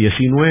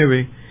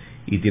 1919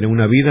 y tienen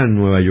una vida en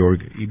Nueva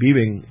York y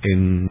viven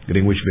en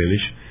Greenwich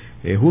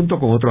Village junto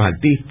con otros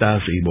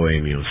artistas y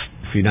bohemios.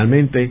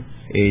 Finalmente,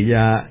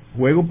 ella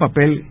juega un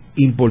papel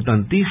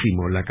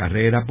importantísimo en la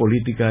carrera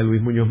política de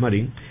Luis Muñoz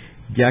Marín,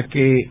 ya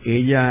que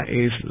ella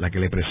es la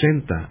que le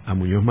presenta a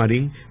Muñoz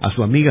Marín a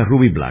su amiga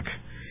Ruby Black,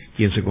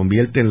 quien se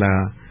convierte en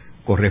la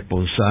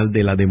corresponsal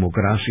de la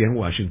democracia en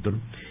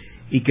Washington,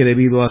 y que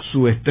debido a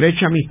su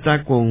estrecha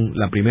amistad con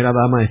la primera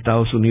dama de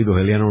Estados Unidos,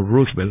 Eleanor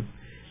Roosevelt,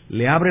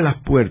 le abre las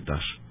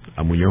puertas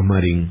a Muñoz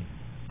Marín,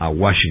 a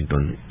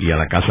Washington y a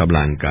la Casa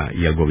Blanca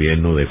y al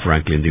gobierno de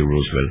Franklin D.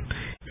 Roosevelt.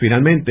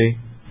 Finalmente,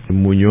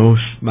 Muñoz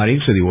Marín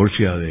se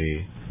divorcia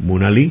de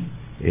Muna Lee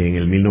en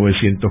el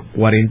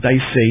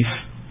 1946,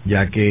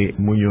 ya que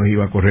Muñoz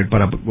iba a correr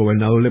para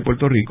gobernador de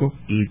Puerto Rico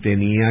y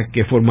tenía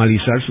que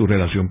formalizar su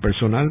relación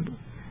personal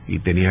y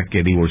tenía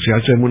que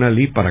divorciarse de Muna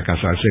Lee para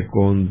casarse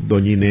con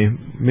doña Inés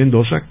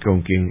Mendoza,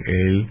 con quien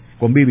él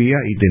convivía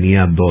y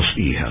tenía 2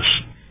 hijas.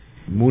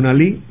 Muna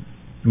Lee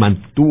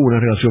mantuvo una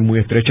relación muy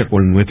estrecha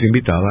con nuestra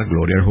invitada,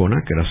 Gloria Arjona,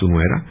 que era su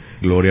nuera.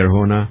 Gloria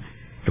Arjona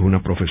es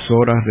una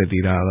profesora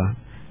retirada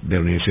de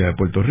la Universidad de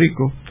Puerto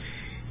Rico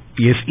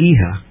y es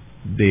hija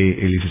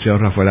del licenciado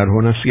Rafael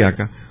Arjona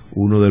Siaca,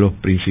 uno de los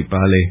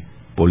principales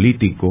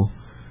políticos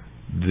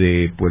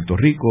de Puerto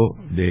Rico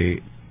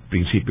de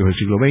principios del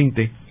siglo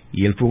XX,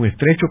 y él fue un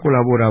estrecho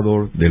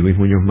colaborador de Luis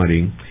Muñoz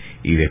Marín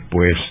y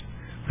después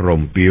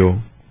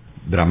rompió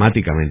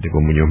dramáticamente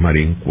con Muñoz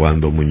Marín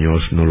cuando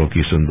Muñoz no lo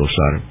quiso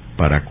endosar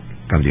para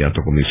candidato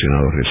a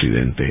comisionado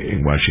residente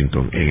en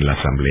Washington en la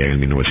Asamblea en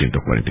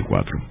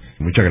 1944.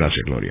 Muchas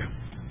gracias, Gloria.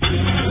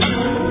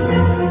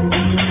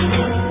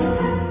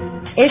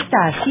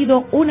 Esta ha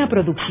sido una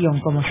producción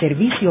como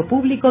servicio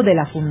público de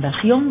la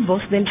Fundación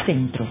Voz del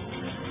Centro.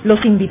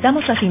 Los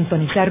invitamos a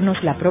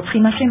sintonizarnos la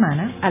próxima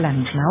semana a la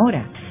misma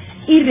hora.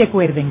 Y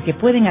recuerden que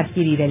pueden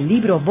adquirir el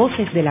libro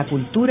Voces de la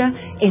Cultura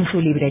en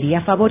su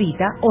librería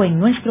favorita o en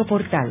nuestro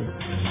portal